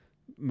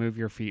 move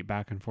your feet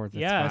back and forth,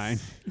 it's fine.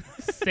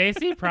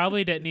 Stacy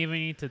probably didn't even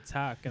need to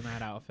tuck in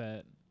that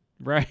outfit.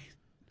 Right.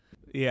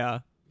 Yeah.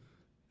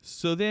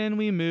 So then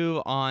we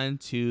move on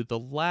to the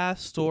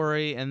last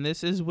story, and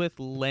this is with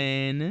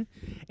Lynn,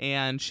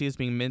 and she's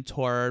being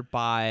mentored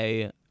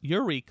by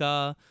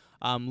Eureka.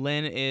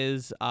 Lynn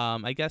is,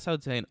 I guess I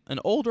would say, an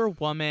older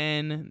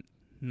woman.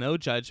 No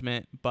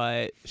judgment,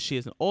 but she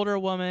is an older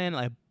woman,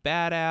 like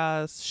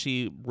badass.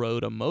 She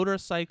rode a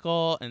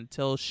motorcycle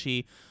until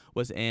she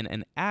was in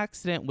an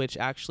accident, which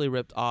actually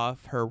ripped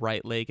off her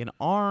right leg and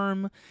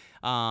arm.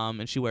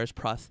 And she wears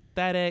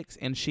prosthetics,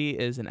 and she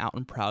is an out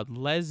and proud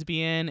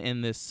lesbian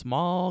in this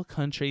small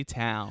country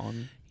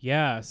town.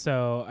 Yeah,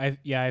 so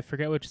I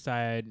forget which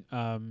side,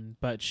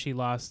 but she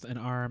lost an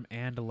arm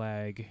and a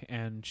leg,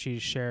 and she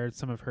shared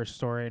some of her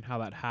story and how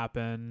that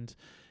happened.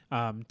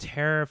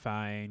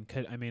 Terrifying.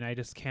 I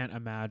just can't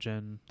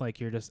imagine like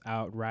you're just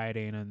out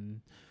riding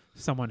and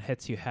someone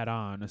hits you head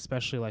on,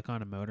 especially like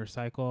on a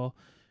motorcycle.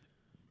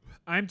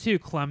 I'm too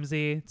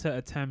clumsy to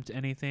attempt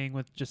anything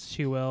with just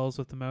two wheels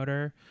with the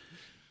motor.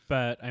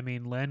 But I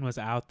mean, Lynn was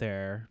out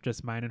there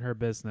just minding her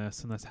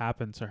business, and this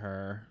happened to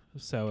her.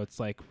 So it's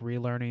like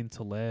relearning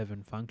to live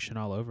and function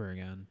all over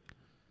again.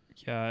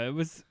 Yeah,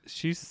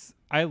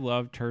 I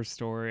loved her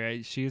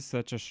story. She's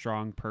such a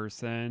strong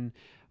person.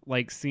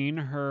 Like seeing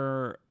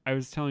her, I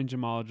was telling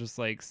Jamal, just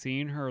like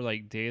seeing her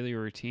like daily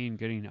routine,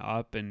 getting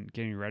up and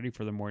getting ready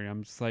for the morning.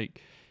 I'm just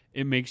like,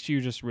 it makes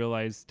you just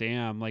realize,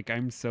 damn, like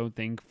I'm so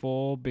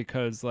thankful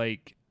because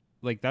like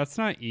that's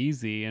not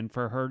easy. And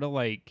for her to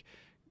like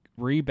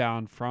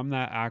rebound from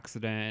that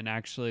accident and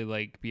actually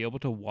like be able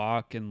to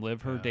walk and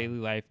live her daily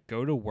life,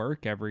 go to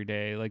work every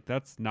day, like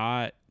that's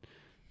not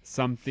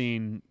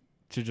something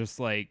to just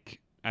like,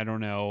 I don't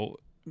know,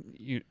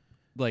 you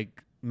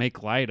like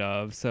make light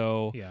of.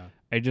 So yeah,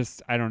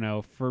 I don't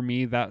know, for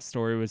me that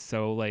story was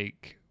so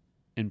like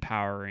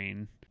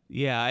empowering.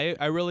 Yeah,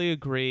 I really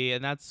agree,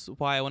 and that's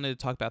why I wanted to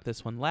talk about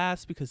this one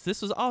last, because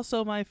this was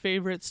also my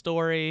favorite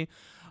story.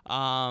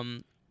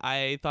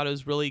 I thought it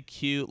was really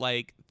cute.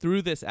 Like,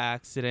 through this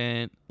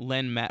accident,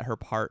 Lynn met her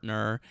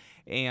partner,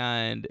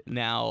 and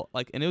now,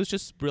 like, and it was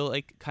just really,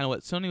 like, kind of what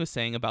Sony was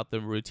saying about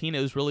the routine.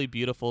 It was really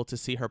beautiful to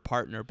see her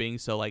partner being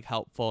so, like,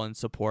 helpful and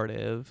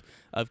supportive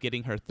of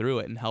getting her through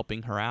it and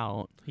helping her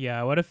out.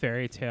 Yeah, what a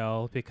fairy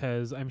tale,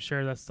 because I'm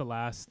sure that's the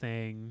last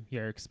thing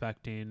you're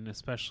expecting,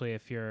 especially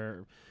if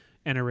you're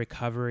in a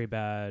recovery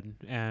bed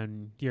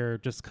and you're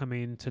just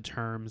coming to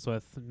terms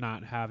with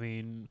not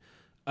having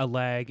a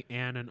leg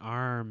and an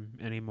arm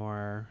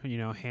anymore, you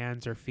know,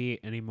 hands or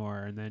feet anymore,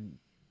 and then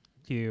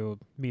you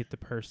meet the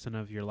person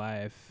of your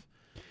life.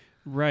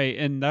 Right.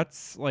 And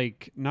that's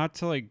like, not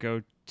to like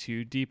go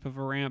too deep of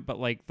a rant, but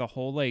like the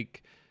whole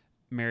like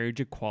marriage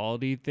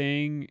equality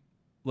thing,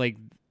 like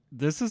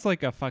this is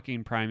like a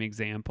fucking prime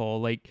example.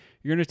 Like,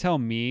 you're gonna tell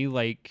me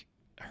like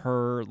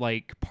her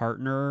like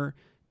partner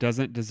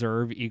doesn't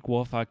deserve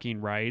equal fucking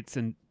rights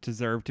and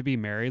deserve to be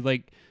married?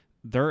 Like,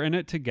 they're in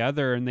it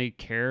together and they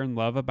care and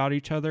love about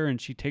each other,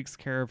 and she takes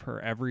care of her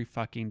every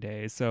fucking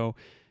day. So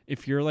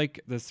if you're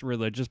like this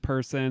religious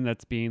person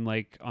that's being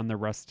like on the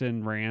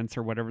Rustin rants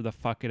or whatever the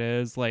fuck it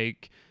is,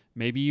 like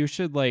maybe you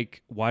should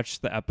like watch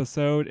the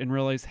episode and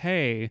realize,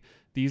 hey,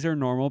 these are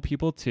normal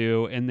people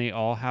too, and they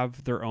all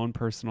have their own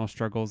personal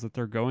struggles that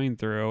they're going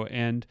through,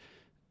 and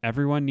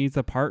everyone needs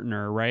a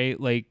partner, right?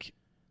 Like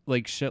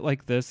shit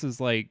like this is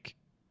like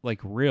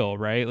real,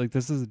 right? Like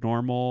this is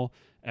normal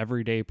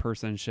everyday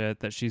person shit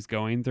that she's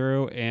going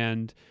through,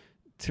 and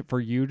for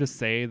you to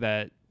say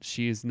that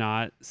she's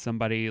not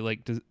somebody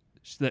like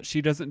that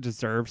she doesn't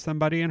deserve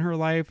somebody in her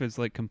life is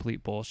like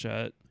complete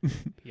bullshit.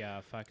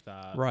 Yeah, fuck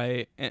that.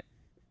 Right.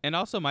 And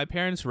also, my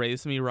parents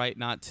raised me right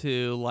not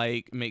to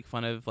like make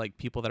fun of like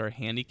people that are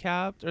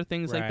handicapped or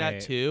things like that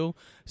Right. too.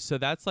 So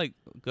that's like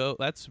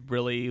that's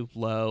really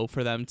low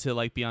for them to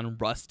like be on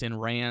Rustin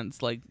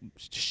rants, like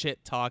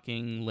shit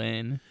talking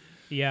Lynn.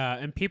 Yeah,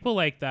 and people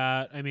like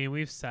that, I mean,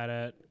 we've said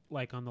it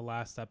like on the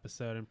last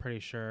episode, I'm pretty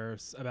sure,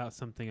 about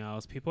something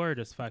else. People are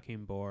just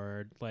fucking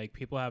bored. Like,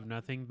 people have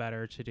nothing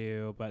better to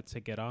do but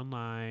to get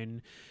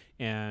online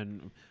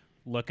and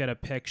look at a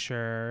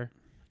picture,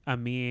 a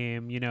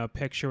meme, you know, a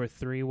picture with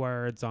 3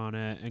 words on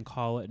it, and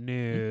call it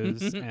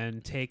news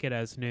and take it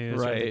as news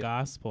or the Right.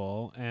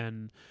 gospel.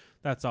 And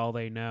that's all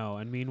they know.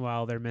 And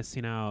meanwhile, they're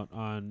missing out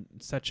on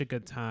such a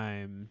good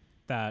time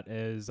that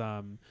is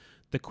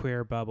the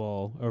queer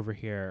bubble over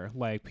here.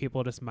 Like,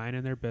 people just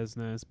minding their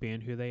business,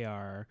 being who they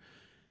are.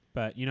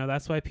 But, you know,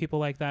 that's why people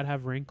like that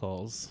have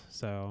wrinkles.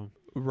 So,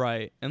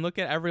 Right. And look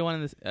at everyone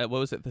in this, what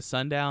was it, the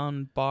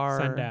Sundown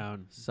bar?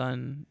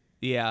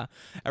 Yeah.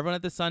 Everyone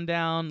at the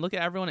Sundown. Look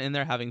at everyone in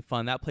there having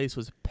fun. That place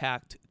was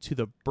packed to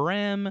the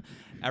brim.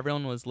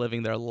 Everyone was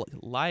living their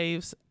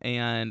lives.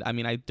 And, I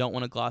mean, I don't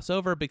want to gloss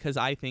over, because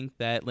I think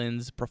that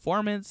Lynn's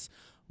performance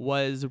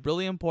was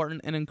really important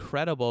and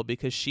incredible,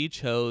 because she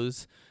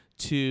chose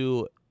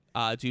to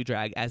do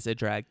drag as a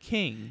drag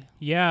king.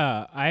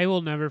 yeah, I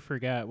will never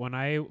forget when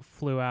I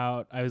flew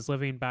out. I was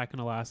living back in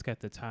Alaska at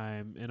the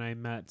time, and I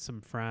met some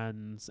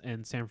friends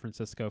in San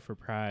Francisco for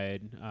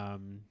Pride.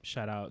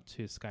 Shout out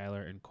to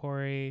Skylar and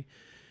Corey.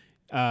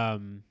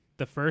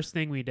 The first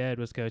thing we did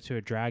was go to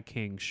a drag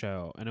king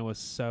show, and it was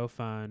so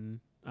fun.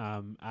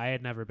 I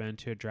had never been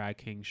to a drag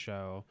king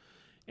show,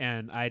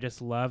 and I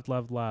just loved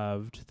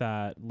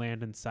that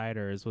Landon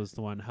Siders was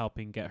the one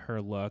helping get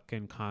her look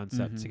and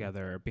concept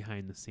together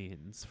behind the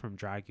scenes from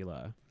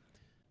Dragula.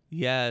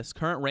 Yes,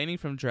 current reigning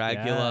from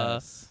Dragula.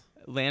 Yes.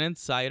 Landon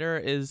Sider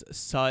is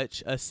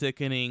such a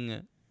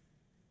sickening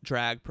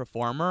drag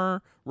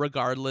performer,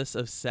 regardless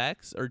of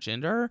sex or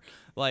gender.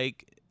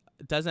 Like,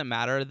 it doesn't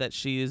matter that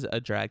she's a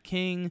drag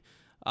king,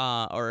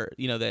 or,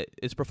 you know, that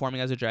is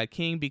performing as a drag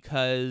king,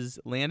 because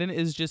Landon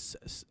is just,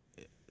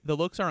 the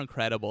looks are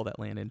incredible that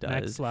Landon does.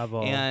 Next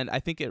level. And I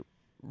think it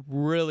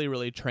really,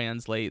 really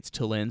translates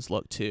to Lynn's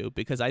look too,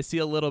 because I see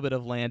a little bit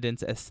of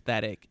Landon's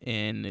aesthetic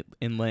in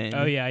Lynn.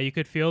 Oh yeah, you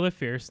could feel the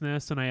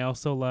fierceness, and I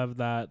also love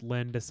that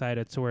Lynn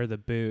decided to wear the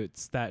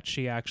boots that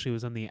she actually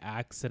was in the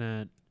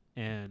accident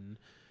in.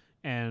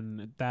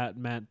 and that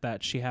meant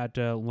that she had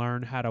to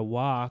learn how to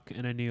walk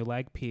in a new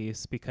leg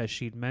piece, because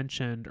she'd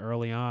mentioned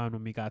early on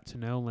when we got to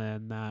know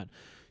Lynn that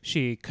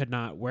she could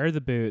not wear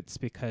the boots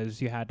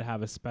because you had to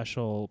have a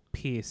special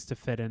piece to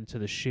fit into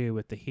the shoe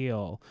with the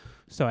heel.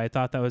 So I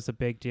thought that was a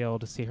big deal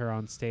to see her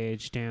on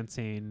stage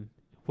dancing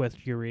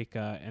with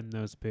Eureka in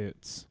those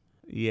boots.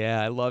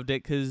 Yeah, I loved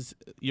it because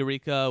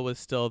Eureka was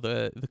still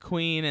the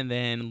queen, and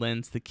then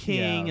Lynn's the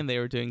king, and they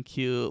were doing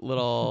cute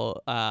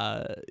little,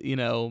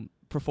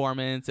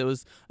 performance. It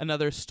was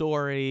another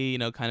story,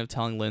 kind of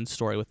telling Lynn's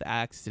story with the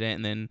accident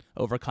and then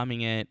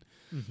overcoming it.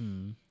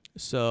 Mm-hmm.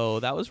 So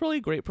that was really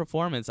a great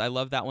performance. I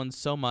love that one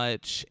so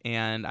much,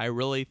 and I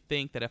really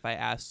think that if I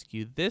ask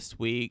you this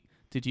week,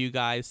 did you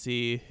guys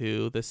see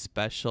who the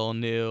special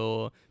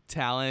new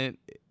talent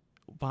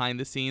behind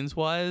the scenes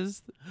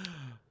was?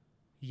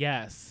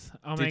 Yes.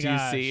 Oh my gosh. Did you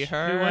see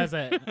her? Who was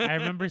it? I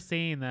remember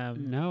seeing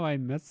them. No, I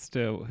missed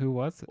it. Who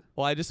was it?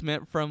 Well, I just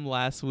meant from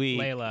last week.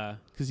 Layla.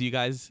 Because you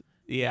guys,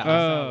 yeah. I saw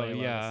Oh,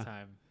 Layla yeah. this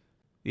time.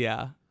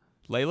 Yeah.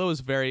 Layla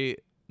was very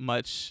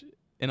much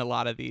in a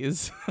lot of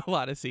these, a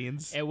lot of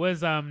scenes. It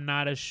was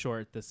not as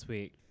short this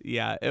week.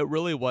 Yeah, it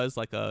really was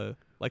like a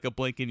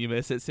blink and you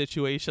miss it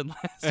situation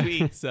last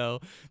week. So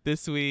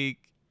this week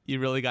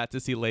you really got to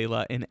see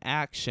Layla in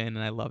action, and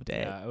I loved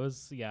it. Yeah, it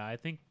was. Yeah, I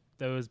think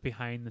those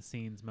behind the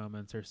scenes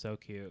moments are so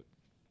cute.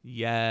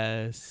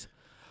 Yes.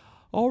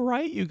 All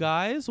right, you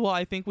guys. Well,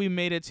 I think we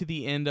made it to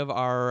the end of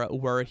our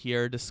We're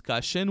Here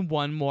discussion.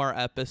 One more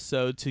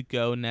episode to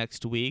go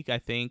next week. I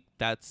think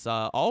that's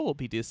all we'll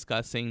be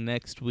discussing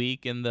next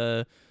week in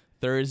the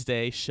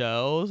Thursday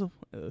show.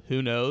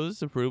 Who knows?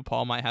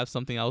 RuPaul might have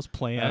something else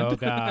planned. Oh,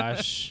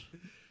 gosh.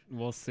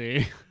 We'll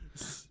see.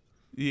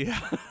 Yeah.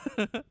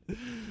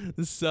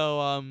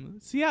 So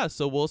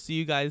we'll see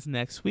you guys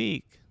next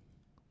week.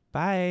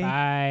 Bye.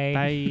 Bye.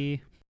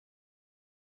 Bye.